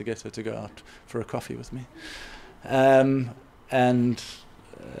 months to get her to go out for a coffee with me.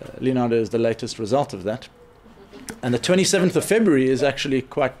 Leonardo is the latest result of that. And the 27th of February is actually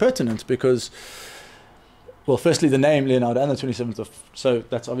quite pertinent because, well, firstly, the name Leonardo, and the 27th of, so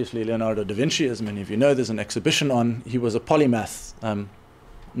that's obviously Leonardo da Vinci, as many of you know. There's an exhibition on. He was a polymath,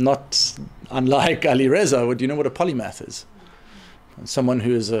 not unlike Ali Reza. Do you know what a polymath is? Someone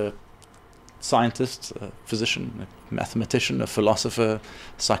who is a scientist, a physician, a mathematician, a philosopher,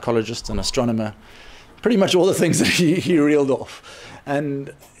 psychologist, an astronomer. Pretty much all the things that he reeled off.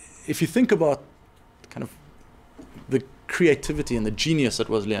 And if you think about kind of the creativity and the genius that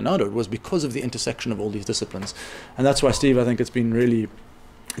was Leonardo, it was because of the intersection of all these disciplines. And that's why, Steve, I think it's been really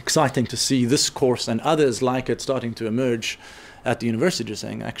exciting to see this course and others like it starting to emerge at the university, just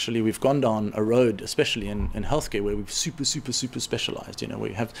saying, actually, we've gone down a road, especially in healthcare, where we've super specialized. You know,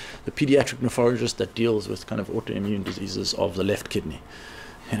 we have the pediatric nephrologist that deals with kind of autoimmune diseases of the left kidney,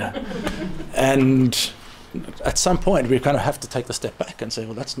 you know. And at some point, we kind of have to take the step back and say,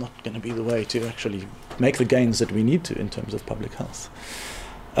 well, that's not going to be the way to actually make the gains that we need to in terms of public health.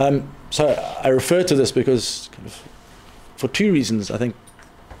 So I refer to this because kind of for two reasons. I think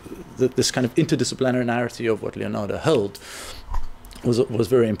that this kind of interdisciplinarity of what Leonardo held was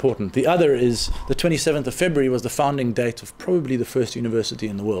very important. The other is the 27th of February was the founding date of probably the first university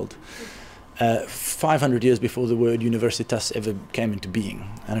in the world. 500 years before the word universitas ever came into being.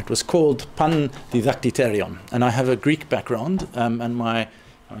 And it was called Pan-Didaktiterion. And I have a Greek background, and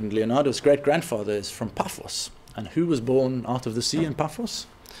Leonardo's great-grandfather is from Paphos. And who was born out of the sea in Paphos?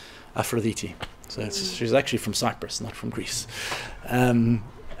 Aphrodite. So she's actually from Cyprus, not from Greece. And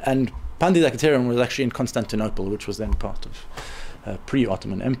Pan-Didaktiterion was actually in Constantinople, which was then part of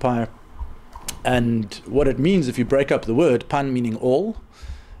pre-Ottoman Empire. And what it means, if you break up the word, pan meaning all,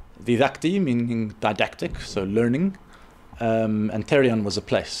 didakti meaning didactic, so learning, and terion was a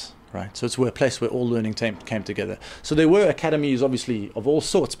place, right? So it's a place where all learning came together. So there were academies, obviously, of all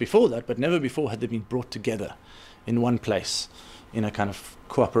sorts before that, but never before had they been brought together in one place in a kind of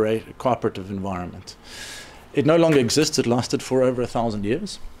cooperative environment. It no longer exists. It lasted for over 1,000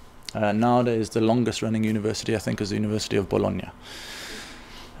 years. Nowadays, the longest running university, I think, is the University of Bologna.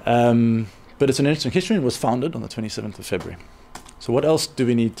 But it's an interesting history. It was founded on the 27th of February. So what else do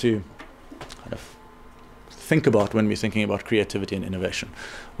we need to kind of think about when we're thinking about creativity and innovation?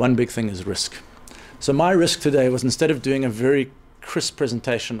 One big thing is risk. So my risk today was, instead of doing a very crisp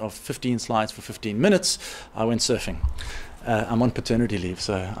presentation of 15 slides for 15 minutes, I went surfing. I'm on paternity leave,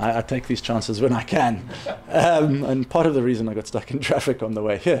 so I take these chances when I can. And part of the reason I got stuck in traffic on the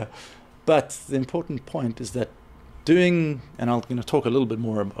way here. But the important point is that and I'm going to talk a little bit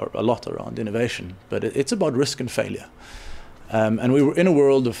more, a lot around innovation, but it's about risk and failure. And we were in a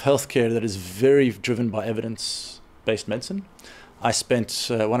world of healthcare that is very driven by evidence-based medicine. I spent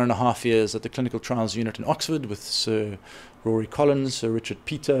 1.5 years at the clinical trials unit in Oxford with Sir Rory Collins, Sir Richard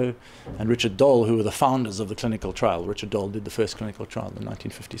Peto, and Richard Dole, who were the founders of the clinical trial. Richard Dole did the first clinical trial in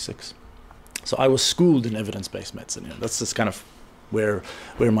 1956. So I was schooled in evidence-based medicine. You know, that's just kind of where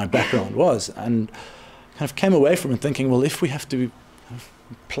my background was, and kind of came away from it thinking, well, if we have to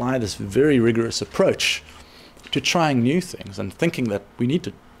apply this very rigorous approach to trying new things and thinking that we need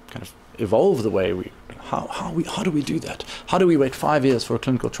to kind of evolve the way how do we do that? How do we wait 5 years for a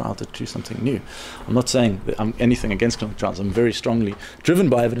clinical trial to do something new? I'm not saying that I'm anything against clinical trials. I'm very strongly driven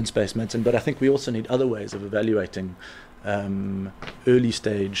by evidence-based medicine, but I think we also need other ways of evaluating early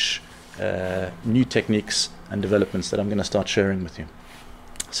stage new techniques and developments that I'm going to start sharing with you.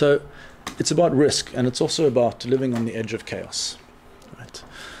 So it's about risk, and it's also about living on the edge of chaos, right?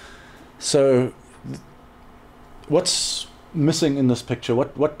 So what's missing in this picture?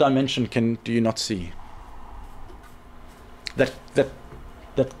 What dimension do you not see that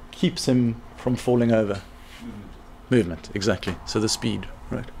keeps him from falling over? Movement, exactly. So the speed,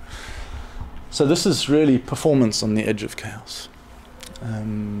 right? So this is really performance on the edge of chaos.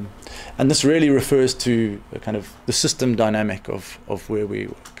 And this really refers to a kind of the system dynamic of where we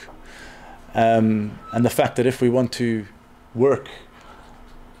work. And the fact that if we want to work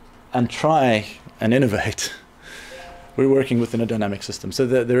and try and innovate, we're working within a dynamic system. So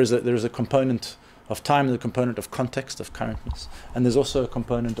there is a component of time, there's a component of context, of currentness, and there's also a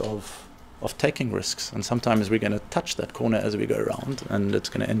component of taking risks. And sometimes we're going to touch that corner as we go around, and it's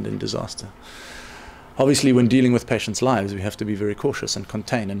going to end in disaster. Obviously, when dealing with patients' lives, we have to be very cautious and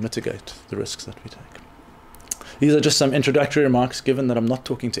contain and mitigate the risks that we take. These are just some introductory remarks. Given that I'm not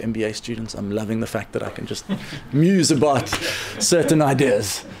talking to MBA students, I'm loving the fact that I can just muse about certain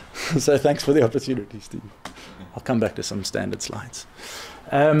ideas. So thanks for the opportunity, Steve. I'll come back to some standard slides.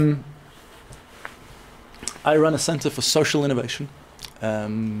 I run a center for social innovation.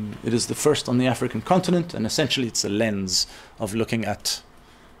 It is the first on the African continent, and essentially it's a lens of looking at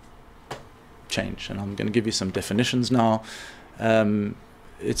change. And I'm going to give you some definitions now.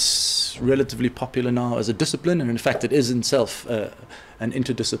 It's relatively popular now as a discipline, and in fact it is in itself an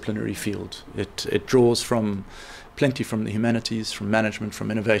interdisciplinary field. It draws from plenty from the humanities, from management,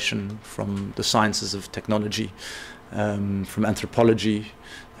 from innovation, from the sciences of technology, from anthropology,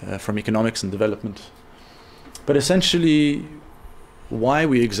 from economics and development. But essentially why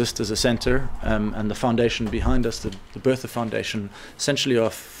we exist as a center, and the foundation behind us, the Bertha Foundation, essentially are a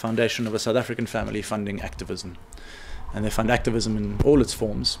foundation of a South African family funding activism. And they fund activism in all its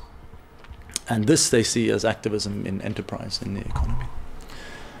forms. And this they see as activism in enterprise, in the economy.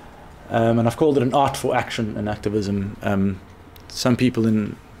 And I've called it an art for action and activism. Some people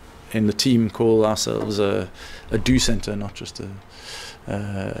in the team call ourselves a do center, not just a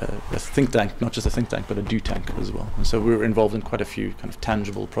think tank, not just a think tank, but a do tank as well. And so we're involved in quite a few kind of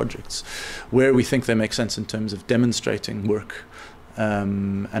tangible projects where we think they make sense in terms of demonstrating work,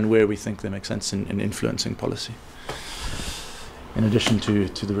 and where we think they make sense in influencing policy, in addition to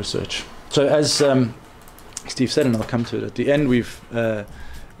the research. So as Steve said, and I'll come to it at the end,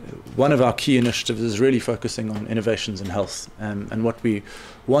 one of our key initiatives is really focusing on innovations in health. And what we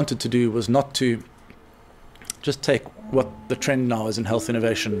wanted to do was not to just take what the trend now is in health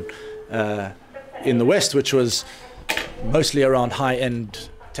innovation in the West, which was mostly around high-end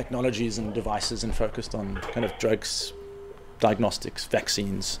technologies and devices and focused on kind of drugs, diagnostics,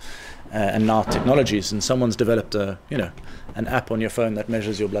 vaccines, and now technologies. And someone's developed an app on your phone that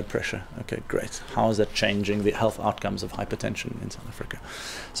measures your blood pressure. Okay, great. How is that changing the health outcomes of hypertension in South Africa?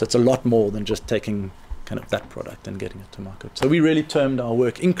 So it's a lot more than just taking kind of that product and getting it to market. So we really termed our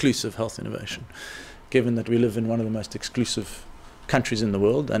work inclusive health innovation, given that we live in one of the most exclusive countries in the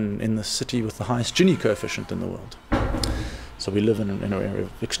world and in the city with the highest Gini coefficient in the world. So we live in an area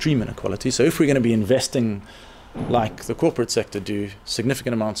of extreme inequality. So if we're going to be investing, like the corporate sector do,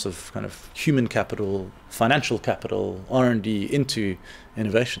 significant amounts of kind of human capital, financial capital, R&D into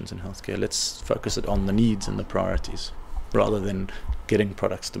innovations in healthcare, let's focus it on the needs and the priorities rather than getting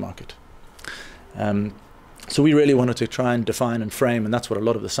products to market. So we really wanted to try and define and frame, and that's what a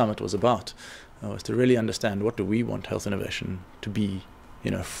lot of the summit was about, was to really understand what do we want health innovation to be,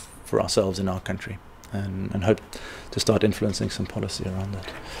 for ourselves in our country, and hope to start influencing some policy around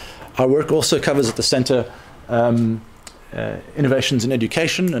that. Our work also covers at the center innovations in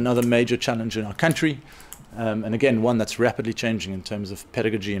education, another major challenge in our country, and again one that's rapidly changing in terms of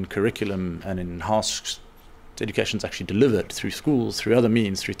pedagogy and curriculum and in how education is actually delivered through schools, through other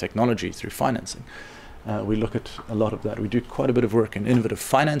means, through technology, through financing. We look at a lot of that. We do quite a bit of work in innovative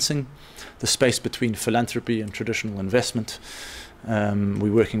financing, the space between philanthropy and traditional investment.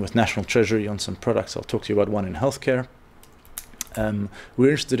 We're working with National Treasury on some products. I'll talk to you about one in healthcare. We're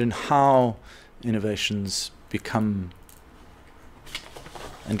interested in how innovations become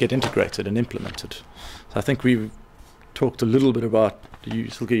and get integrated and implemented. So I think we've talked a little bit about,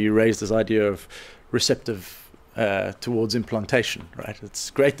 Silke, you raised this idea of receptive towards implantation, right?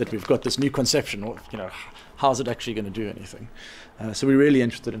 It's great that we've got this new conception, how's it actually going to do anything? So we're really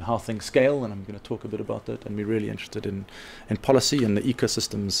interested in how things scale, and I'm going to talk a bit about that, and we're really interested in policy and the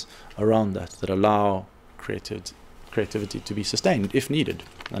ecosystems around that allow creativity to be sustained if needed.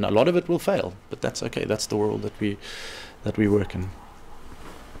 And a lot of it will fail, but that's okay. That's the world that we work in.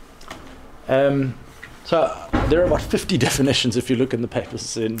 So there are about 50 definitions if you look in the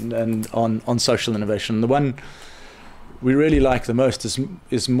papers on social innovation. The one we really like the most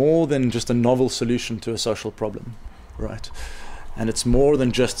is more than just a novel solution to a social problem, right? And it's more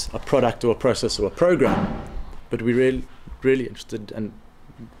than just a product or a process or a program, but we're really interested, and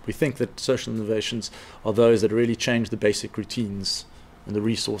we think that social innovations are those that really change the basic routines and the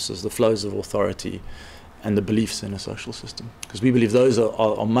resources, the flows of authority, and the beliefs in a social system, because we believe those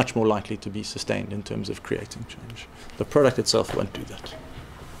are much more likely to be sustained in terms of creating change. The product itself won't do that.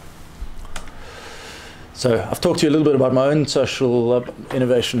 So I've talked to you a little bit about my own social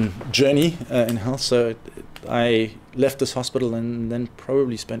innovation journey in health. So I left this hospital and then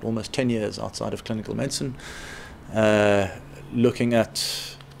probably spent almost 10 years outside of clinical medicine, looking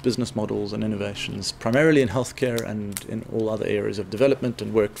at business models and innovations, primarily in healthcare and in all other areas of development,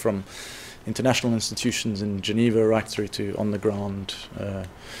 and worked from international institutions in Geneva right through to on-the-ground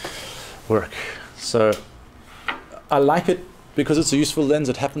work. So I like it because it's a useful lens.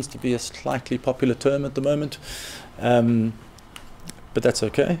 It happens to be a slightly popular term at the moment, but that's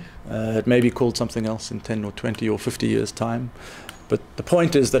okay. It may be called something else in 10 or 20 or 50 years' time. But the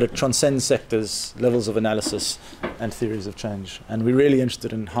point is that it transcends sectors, levels of analysis, and theories of change. And we're really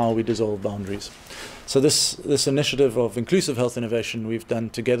interested in how we dissolve boundaries. So this initiative of inclusive health innovation we've done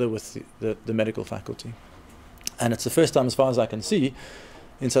together with the medical faculty. And it's the first time, as far as I can see,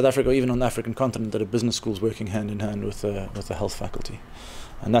 in South Africa, or even on the African continent, that a business school is working hand in hand with the health faculty.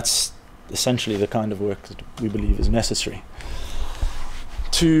 And that's essentially the kind of work that we believe is necessary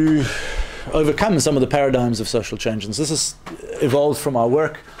to overcome some of the paradigms of social change. And so this has evolved from our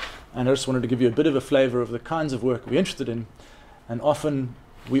work, and I just wanted to give you a bit of a flavor of the kinds of work we're interested in. And often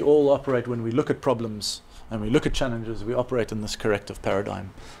we all operate, when we look at problems and we look at challenges, we operate in this corrective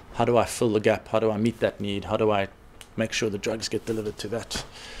paradigm. How do I fill the gap? How do I meet that need? How do I make sure the drugs get delivered to that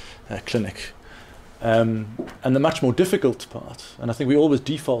clinic? And the much more difficult part, and I think we always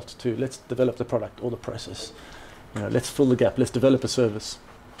default to, let's develop the product or the process, let's fill the gap, let's develop a service,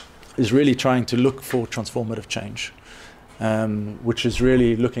 is really trying to look for transformative change, which is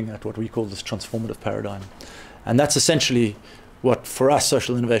really looking at what we call this transformative paradigm. And that's essentially what, for us,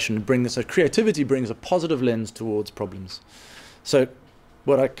 social innovation brings. So creativity brings a positive lens towards problems. So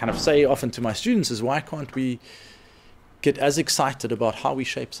what I kind of say often to my students is, why can't we get as excited about how we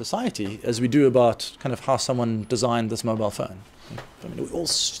shape society as we do about kind of how someone designed this mobile phone? I mean,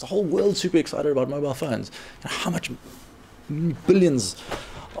 the whole world's super excited about mobile phones. How much billions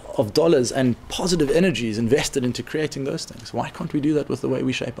of dollars and positive energy is invested into creating those things? Why can't we do that with the way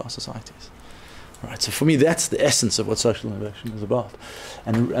we shape our societies? Right. So for me, that's the essence of what social innovation is about.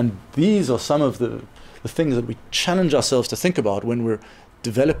 And these are some of the things that we challenge ourselves to think about when we're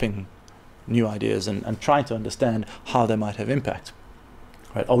developing new ideas and trying to understand how they might have impact.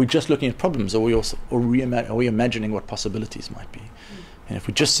 Right? Are we just looking at problems, or are we imagining what possibilities might be? And if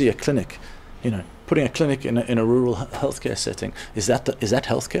we just see a clinic, putting a clinic in a rural healthcare setting, is that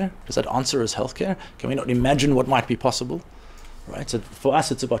healthcare? Does that answer as healthcare? Can we not imagine what might be possible? Right. So for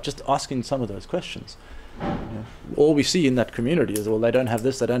us, it's about just asking some of those questions. All we see in that community is, well, they don't have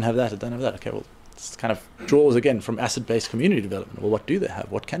this, they don't have that, they don't have that. Okay, well, this kind of draws again from asset-based community development. Well, what do they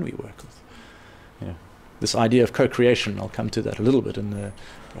have? What can we work with? This idea of co-creation, I'll come to that a little bit in the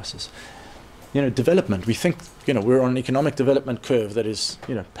process. Development, we think, we're on an economic development curve that is,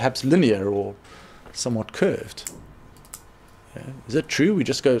 perhaps linear or somewhat curved. Is it true? We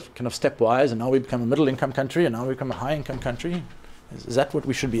just go kind of stepwise, and now we become a middle-income country, and now we become a high-income country? Is that what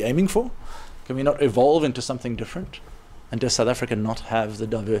we should be aiming for? Can we not evolve into something different? And does South Africa not have the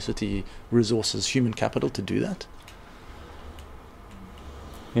diversity, resources, human capital to do that?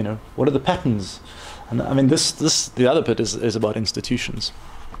 What are the patterns? And I mean, the other bit is about institutions.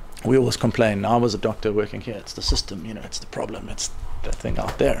 We always complain, I was a doctor working here, it's the system, it's the problem, it's that thing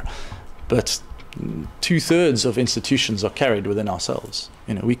out there. But 2/3 of institutions are carried within ourselves.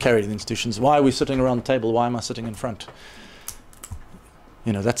 We carry the institutions. Why are we sitting around the table? Why am I sitting in front?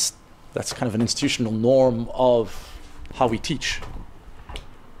 That's kind of an institutional norm of how we teach.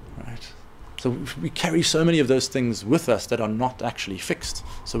 Right? So we carry so many of those things with us that are not actually fixed.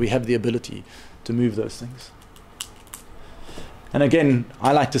 So we have the ability to move those things. And again,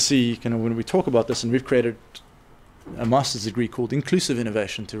 I like to see, when we talk about this, and we've created a master's degree called inclusive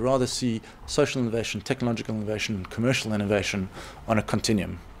innovation, to rather see social innovation, technological innovation, and commercial innovation on a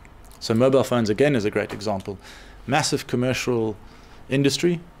continuum. So mobile phones, again, is a great example. Massive commercial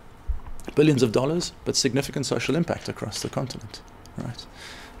industry, billions of dollars, but significant social impact across the continent. Right.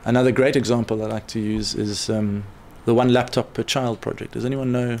 Another great example I like to use is the One Laptop Per Child project. Does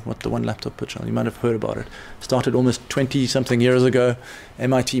anyone know what the One Laptop Per Child? You might have heard about it. Started almost 20-something years ago,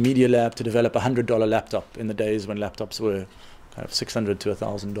 MIT Media Lab, to develop a $100 laptop in the days when laptops were kind of $600 to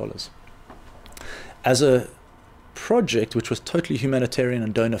 $1,000. As a project which was totally humanitarian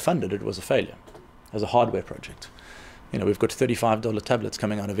and donor funded, it was a failure as a hardware project. We've got $35 tablets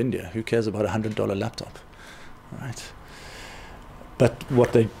coming out of India. Who cares about a $100 laptop? Right. But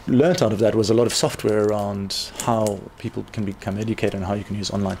what they learnt out of that was a lot of software around how people can become educated and how you can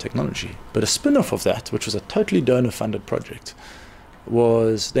use online technology. But a spin-off of that, which was a totally donor-funded project,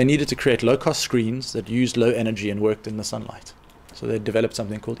 was they needed to create low-cost screens that used low energy and worked in the sunlight. So they developed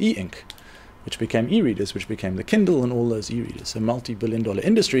something called e-ink, which became e-readers, which became the Kindle and all those e-readers. A multi-billion-dollar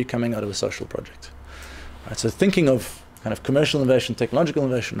industry coming out of a social project. Right, so thinking of kind of commercial innovation, technological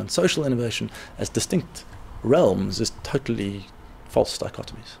innovation, and social innovation as distinct realms is totally false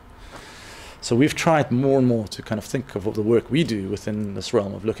dichotomies. So we've tried more and more to kind of think of the work we do within this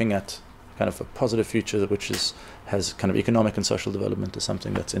realm of looking at kind of a positive future which has kind of economic and social development as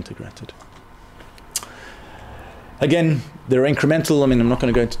something that's integrated. Again, they're incremental. I mean, I'm not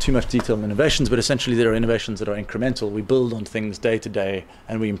going to go into too much detail on innovations, but essentially there are innovations that are incremental. We build on things day to day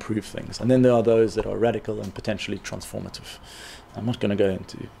and we improve things. And then there are those that are radical and potentially transformative. I'm not going to go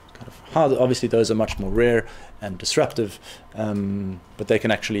into kind of how, obviously those are much more rare and disruptive, but they can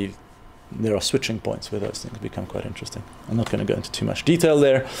actually, there are switching points where those things become quite interesting. I'm not going to go into too much detail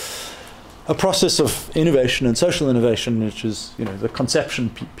there. A process of innovation and social innovation, which is, you know, the conception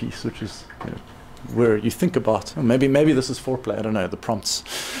piece, which is, you know, where you think about, oh, maybe this is foreplay, I don't know, the prompts,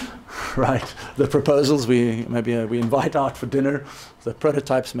 right? The proposals we invite out for dinner, the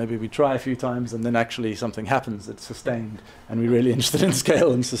prototypes maybe we try a few times, and then actually something happens that's sustained, and we're really interested in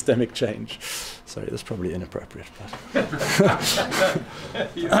scale and systemic change. Sorry, that's probably inappropriate, but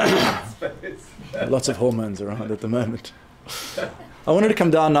lots of hormones around at the moment. I wanted to come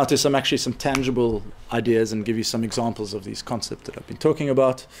down now to some tangible ideas and give you some examples of these concepts that I've been talking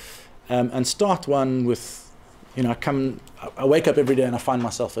about. And start one with, you know, I wake up every day and I find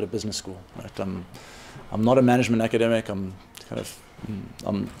myself at a business school. Right? I'm not a management academic. I'm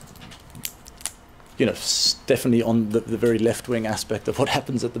you know, definitely on the very left-wing aspect of what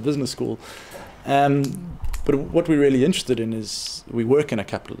happens at the business school. But what we're really interested in is we work in a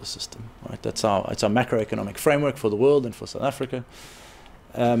capitalist system. Right? It's our macroeconomic framework for the world and for South Africa.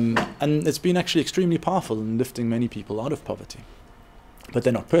 And it's been actually extremely powerful in lifting many people out of poverty. But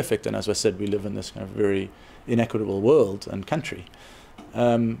they're not perfect, and as I said, we live in this kind of very inequitable world and country.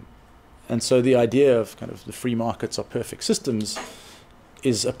 And so the idea of kind of the free markets are perfect systems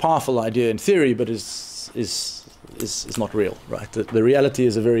is a powerful idea in theory, but is not real, right? The reality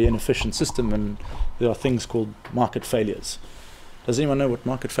is a very inefficient system, and there are things called market failures. Does anyone know what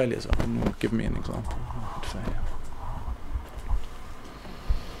market failures are? Give me an example of market failure.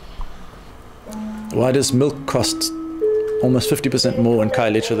 Why does milk cost almost 50% more in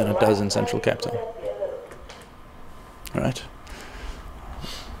Khayelitsha than it does in Central Cape Town? Right?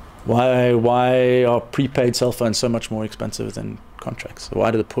 Why are prepaid cell phones so much more expensive than contracts? Why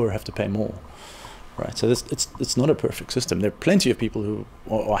do the poor have to pay more? Right? So it's not a perfect system. There are plenty of people who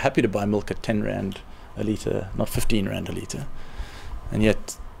are happy to buy milk at 10 Rand a litre, not 15 Rand a litre. And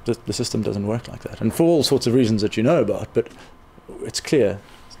yet the system doesn't work like that. And for all sorts of reasons that you know about, but it's clear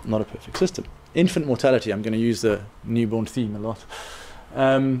it's not a perfect system. Infant mortality, I'm going to use the newborn theme a lot.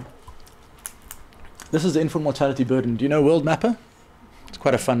 This is the infant mortality burden. Do you know World Mapper? It's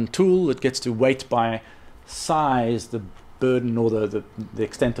quite a fun tool. It gets to weight by size the burden or the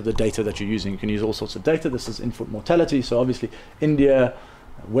extent of the data that you're using. You can use all sorts of data. This is infant mortality. So obviously India,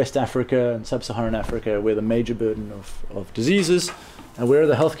 West Africa and Sub-Saharan Africa are where the major burden of diseases. And where are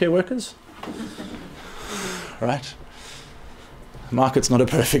the healthcare workers? Right? Market's not a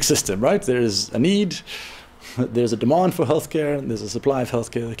perfect system, right? There is a need, there's a demand for healthcare, and there's a supply of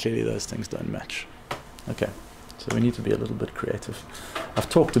healthcare. Clearly those things don't match. Okay, so we need to be a little bit creative. I've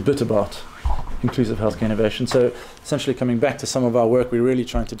talked a bit about inclusive healthcare innovation. So essentially coming back to some of our work, we're really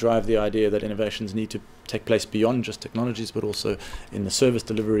trying to drive the idea that innovations need to take place beyond just technologies, but also in the service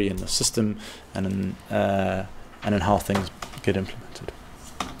delivery, in the system, and in how things get implemented.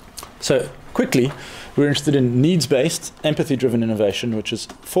 So quickly, we're interested in needs-based, empathy-driven innovation, which is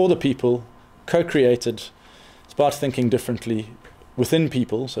for the people, co-created. It's about thinking differently within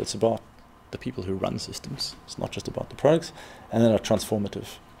people, so it's about the people who run systems. It's not just about the products, and then are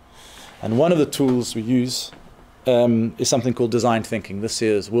transformative. And one of the tools we use is something called design thinking. This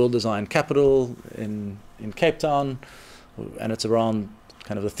year's World Design Capital in Cape Town, and it's around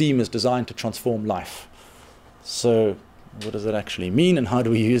kind of the theme is designed to transform life. So what does that actually mean, and how do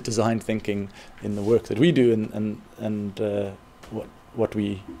we use design thinking in the work that we do and what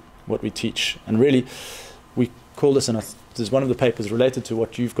we teach? And really, we call this, and there's one of the papers related to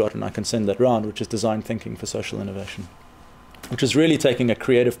what you've got, and I can send that round, which is design thinking for social innovation, which is really taking a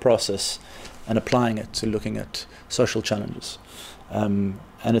creative process and applying it to looking at social challenges. And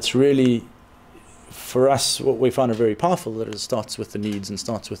it's really, for us, what we find are very powerful, that it starts with the needs and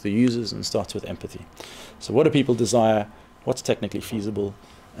starts with the users and starts with empathy. So what do people desire? what's technically feasible,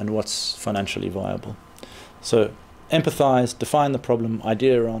 and what's financially viable. So empathize, define the problem,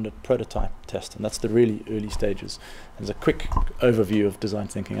 idea around it, prototype, test, and that's the really early stages. There's a quick overview of design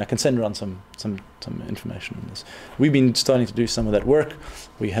thinking. I can send around some information on this. We've been starting to do some of that work.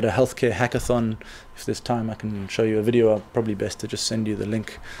 We had a healthcare hackathon. If there's time, I can show you a video. Probably best to just send you the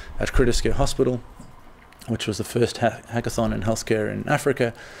link at Critical Hospital, which was the first hackathon in healthcare in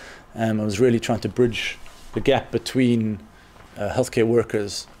Africa. I was really trying to bridge the gap between healthcare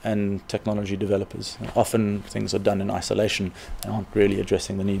workers and technology developers. Often things are done in isolation and aren't really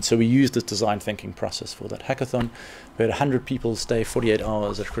addressing the needs. So we used this design thinking process for that hackathon. We had 100 people stay 48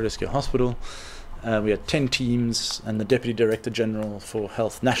 hours at Critical Hospital. We had 10 teams, and the Deputy Director General for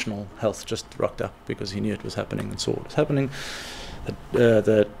Health, National Health, just rocked up because he knew it was happening and saw what was happening.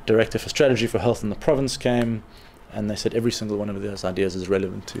 The Director for Strategy for Health in the province came, and they said every single one of those ideas is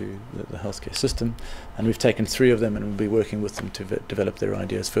relevant to the healthcare system. And we've taken 3 of them, and we'll be working with them to develop their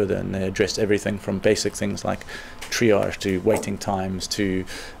ideas further. And they addressed everything from basic things like triage to waiting times to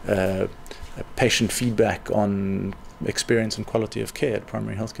patient feedback on experience and quality of care at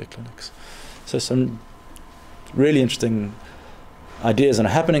primary healthcare clinics. So some really interesting ideas are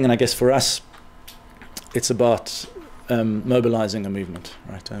happening, and I guess for us, it's about mobilizing a movement,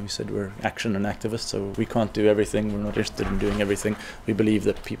 right? We said we're action and activists, so we can't do everything. We're not interested in doing everything. We believe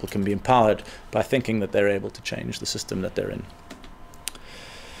that people can be empowered by thinking that they're able to change the system that they're in.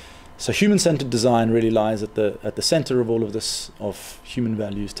 So human-centered design really lies at the center of all of this, of human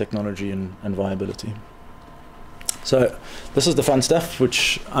values, technology, and viability. So this is the fun stuff,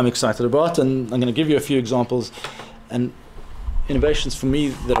 which I'm excited about, and I'm going to give you a few examples. And innovations for me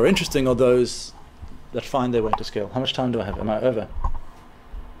that are interesting are those that find their way to scale. How much time do I have? Am I over?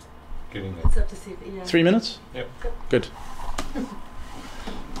 Getting It's up to see. Yeah. 3 minutes? Yep. Good.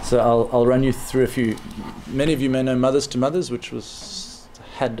 So I'll run you through a few. Many of you may know Mothers to Mothers, which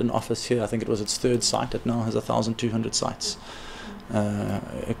had an office here. I think it was its 3rd site. It now has 1,200 sites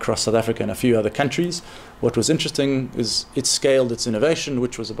across South Africa and a few other countries. What was interesting is it scaled its innovation,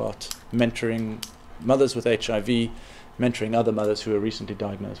 which was about mentoring mothers with HIV, mentoring other mothers who are recently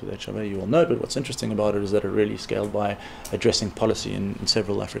diagnosed with HIV. You all know, but what's interesting about it is that it really scaled by addressing policy in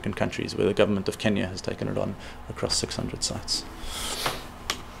several African countries, where the government of Kenya has taken it on across 600 sites.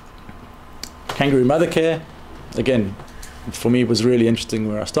 Kangaroo mother care, again, for me was really interesting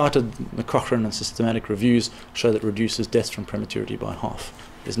where I started. The Cochrane and systematic reviews show that it reduces deaths from prematurity by half.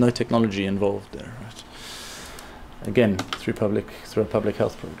 There's no technology involved there, right? Again, through a public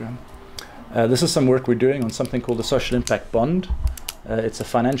health program. This is some work we're doing on something called the social impact bond. It's a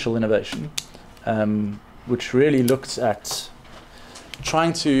financial innovation which really looks at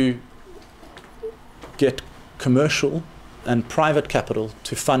trying to get commercial and private capital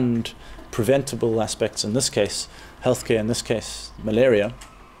to fund preventable aspects, in this case healthcare, in this case malaria,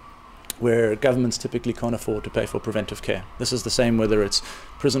 where governments typically can't afford to pay for preventive care. This is the same whether it's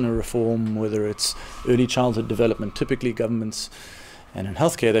prisoner reform, whether it's early childhood development. Typically governments, and in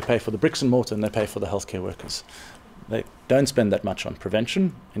healthcare, they pay for the bricks and mortar and they pay for the healthcare workers. They don't spend that much on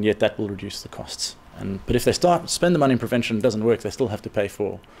prevention, and yet that will reduce the costs. But if they spend the money in prevention and it doesn't work, they still have to pay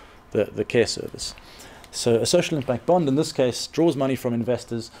for the care service. So a social impact bond, in this case, draws money from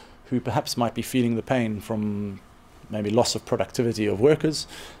investors who perhaps might be feeling the pain from maybe loss of productivity of workers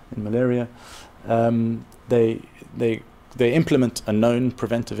in malaria. They implement a known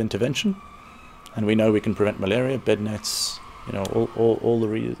preventive intervention, and we know we can prevent malaria, bed nets, you know,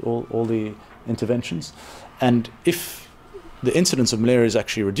 all the interventions. And if the incidence of malaria is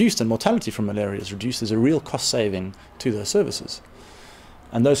actually reduced and mortality from malaria is reduced, there's a real cost saving to those services.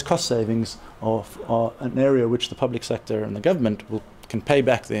 And those cost savings are an area which the public sector and the government can pay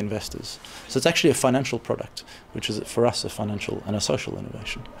back the investors. So it's actually a financial product, which is for us a financial and a social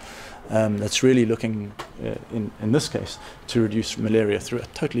innovation. That's really looking, in this case, to reduce malaria through a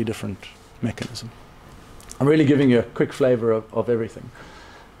totally different mechanism. I'm really giving you a quick flavor of everything.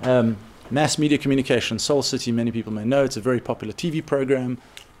 Mass media communication, Soul City, many people may know, it's a very popular TV program,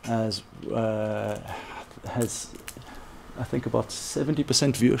 has I think about 70%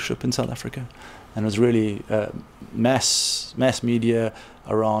 viewership in South Africa, and was really mass media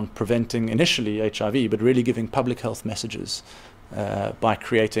around preventing initially HIV, but really giving public health messages by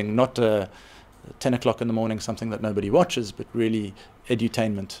creating not 10 o'clock in the morning something that nobody watches, but really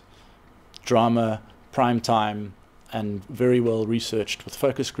edutainment, drama, prime time, and very well researched with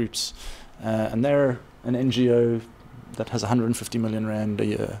focus groups. And they're an NGO that has 150 million rand a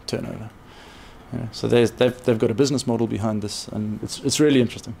year turnover. Yeah, so they've got a business model behind this, and it's really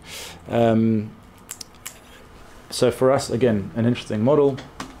interesting. So for us, again, an interesting model.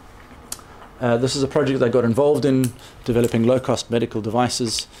 This is a project I got involved in, developing low-cost medical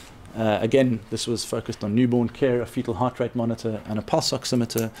devices. Again, this was focused on newborn care, a fetal heart rate monitor, and a pulse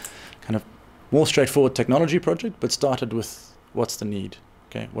oximeter. Kind of more straightforward technology project, but started with what's the need?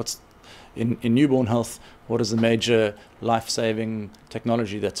 Okay, what's in newborn health? What is the major life-saving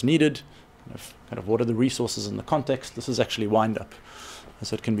technology that's needed? Kind of what are the resources in the context? This is actually wind-up.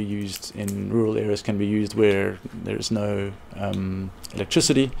 So it can be used in rural areas, can be used where there is no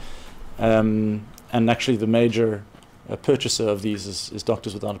electricity. And actually the major purchaser of these is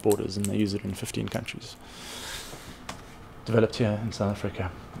Doctors Without Borders, and they use it in 15 countries. Developed here in South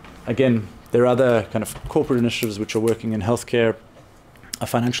Africa. Again, there are other kind of corporate initiatives which are working in healthcare. A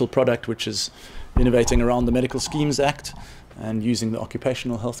financial product which is innovating around the Medical Schemes Act and using the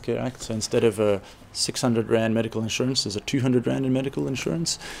Occupational Healthcare Act. So instead of a 600 Rand medical insurance, there's a 200 Rand in medical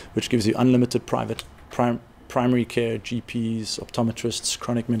insurance, which gives you unlimited private primary care, GPs, optometrists,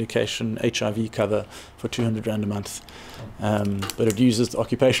 chronic medication, HIV cover for 200 Rand a month. But it uses the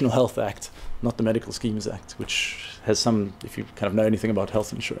Occupational Health Act, not the Medical Schemes Act, which has some, if you kind of know anything about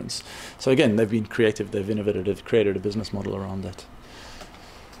health insurance. So again, they've been creative, they've innovated, they've created a business model around that.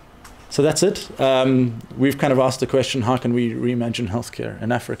 So that's it. We've kind of asked the question, how can we reimagine healthcare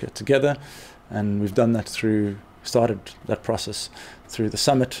in Africa together? And we've done that started that process through the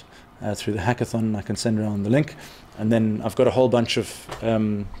summit, through the hackathon. I can send around the link. And then I've got a whole bunch of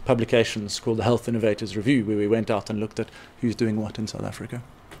publications called the Health Innovators Review, where we went out and looked at who's doing what in South Africa.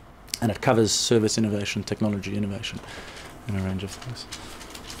 And it covers service innovation, technology innovation, and a range of things.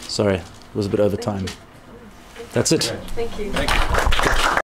 Sorry, it was a bit over time. That's it. Thank you. Thank you.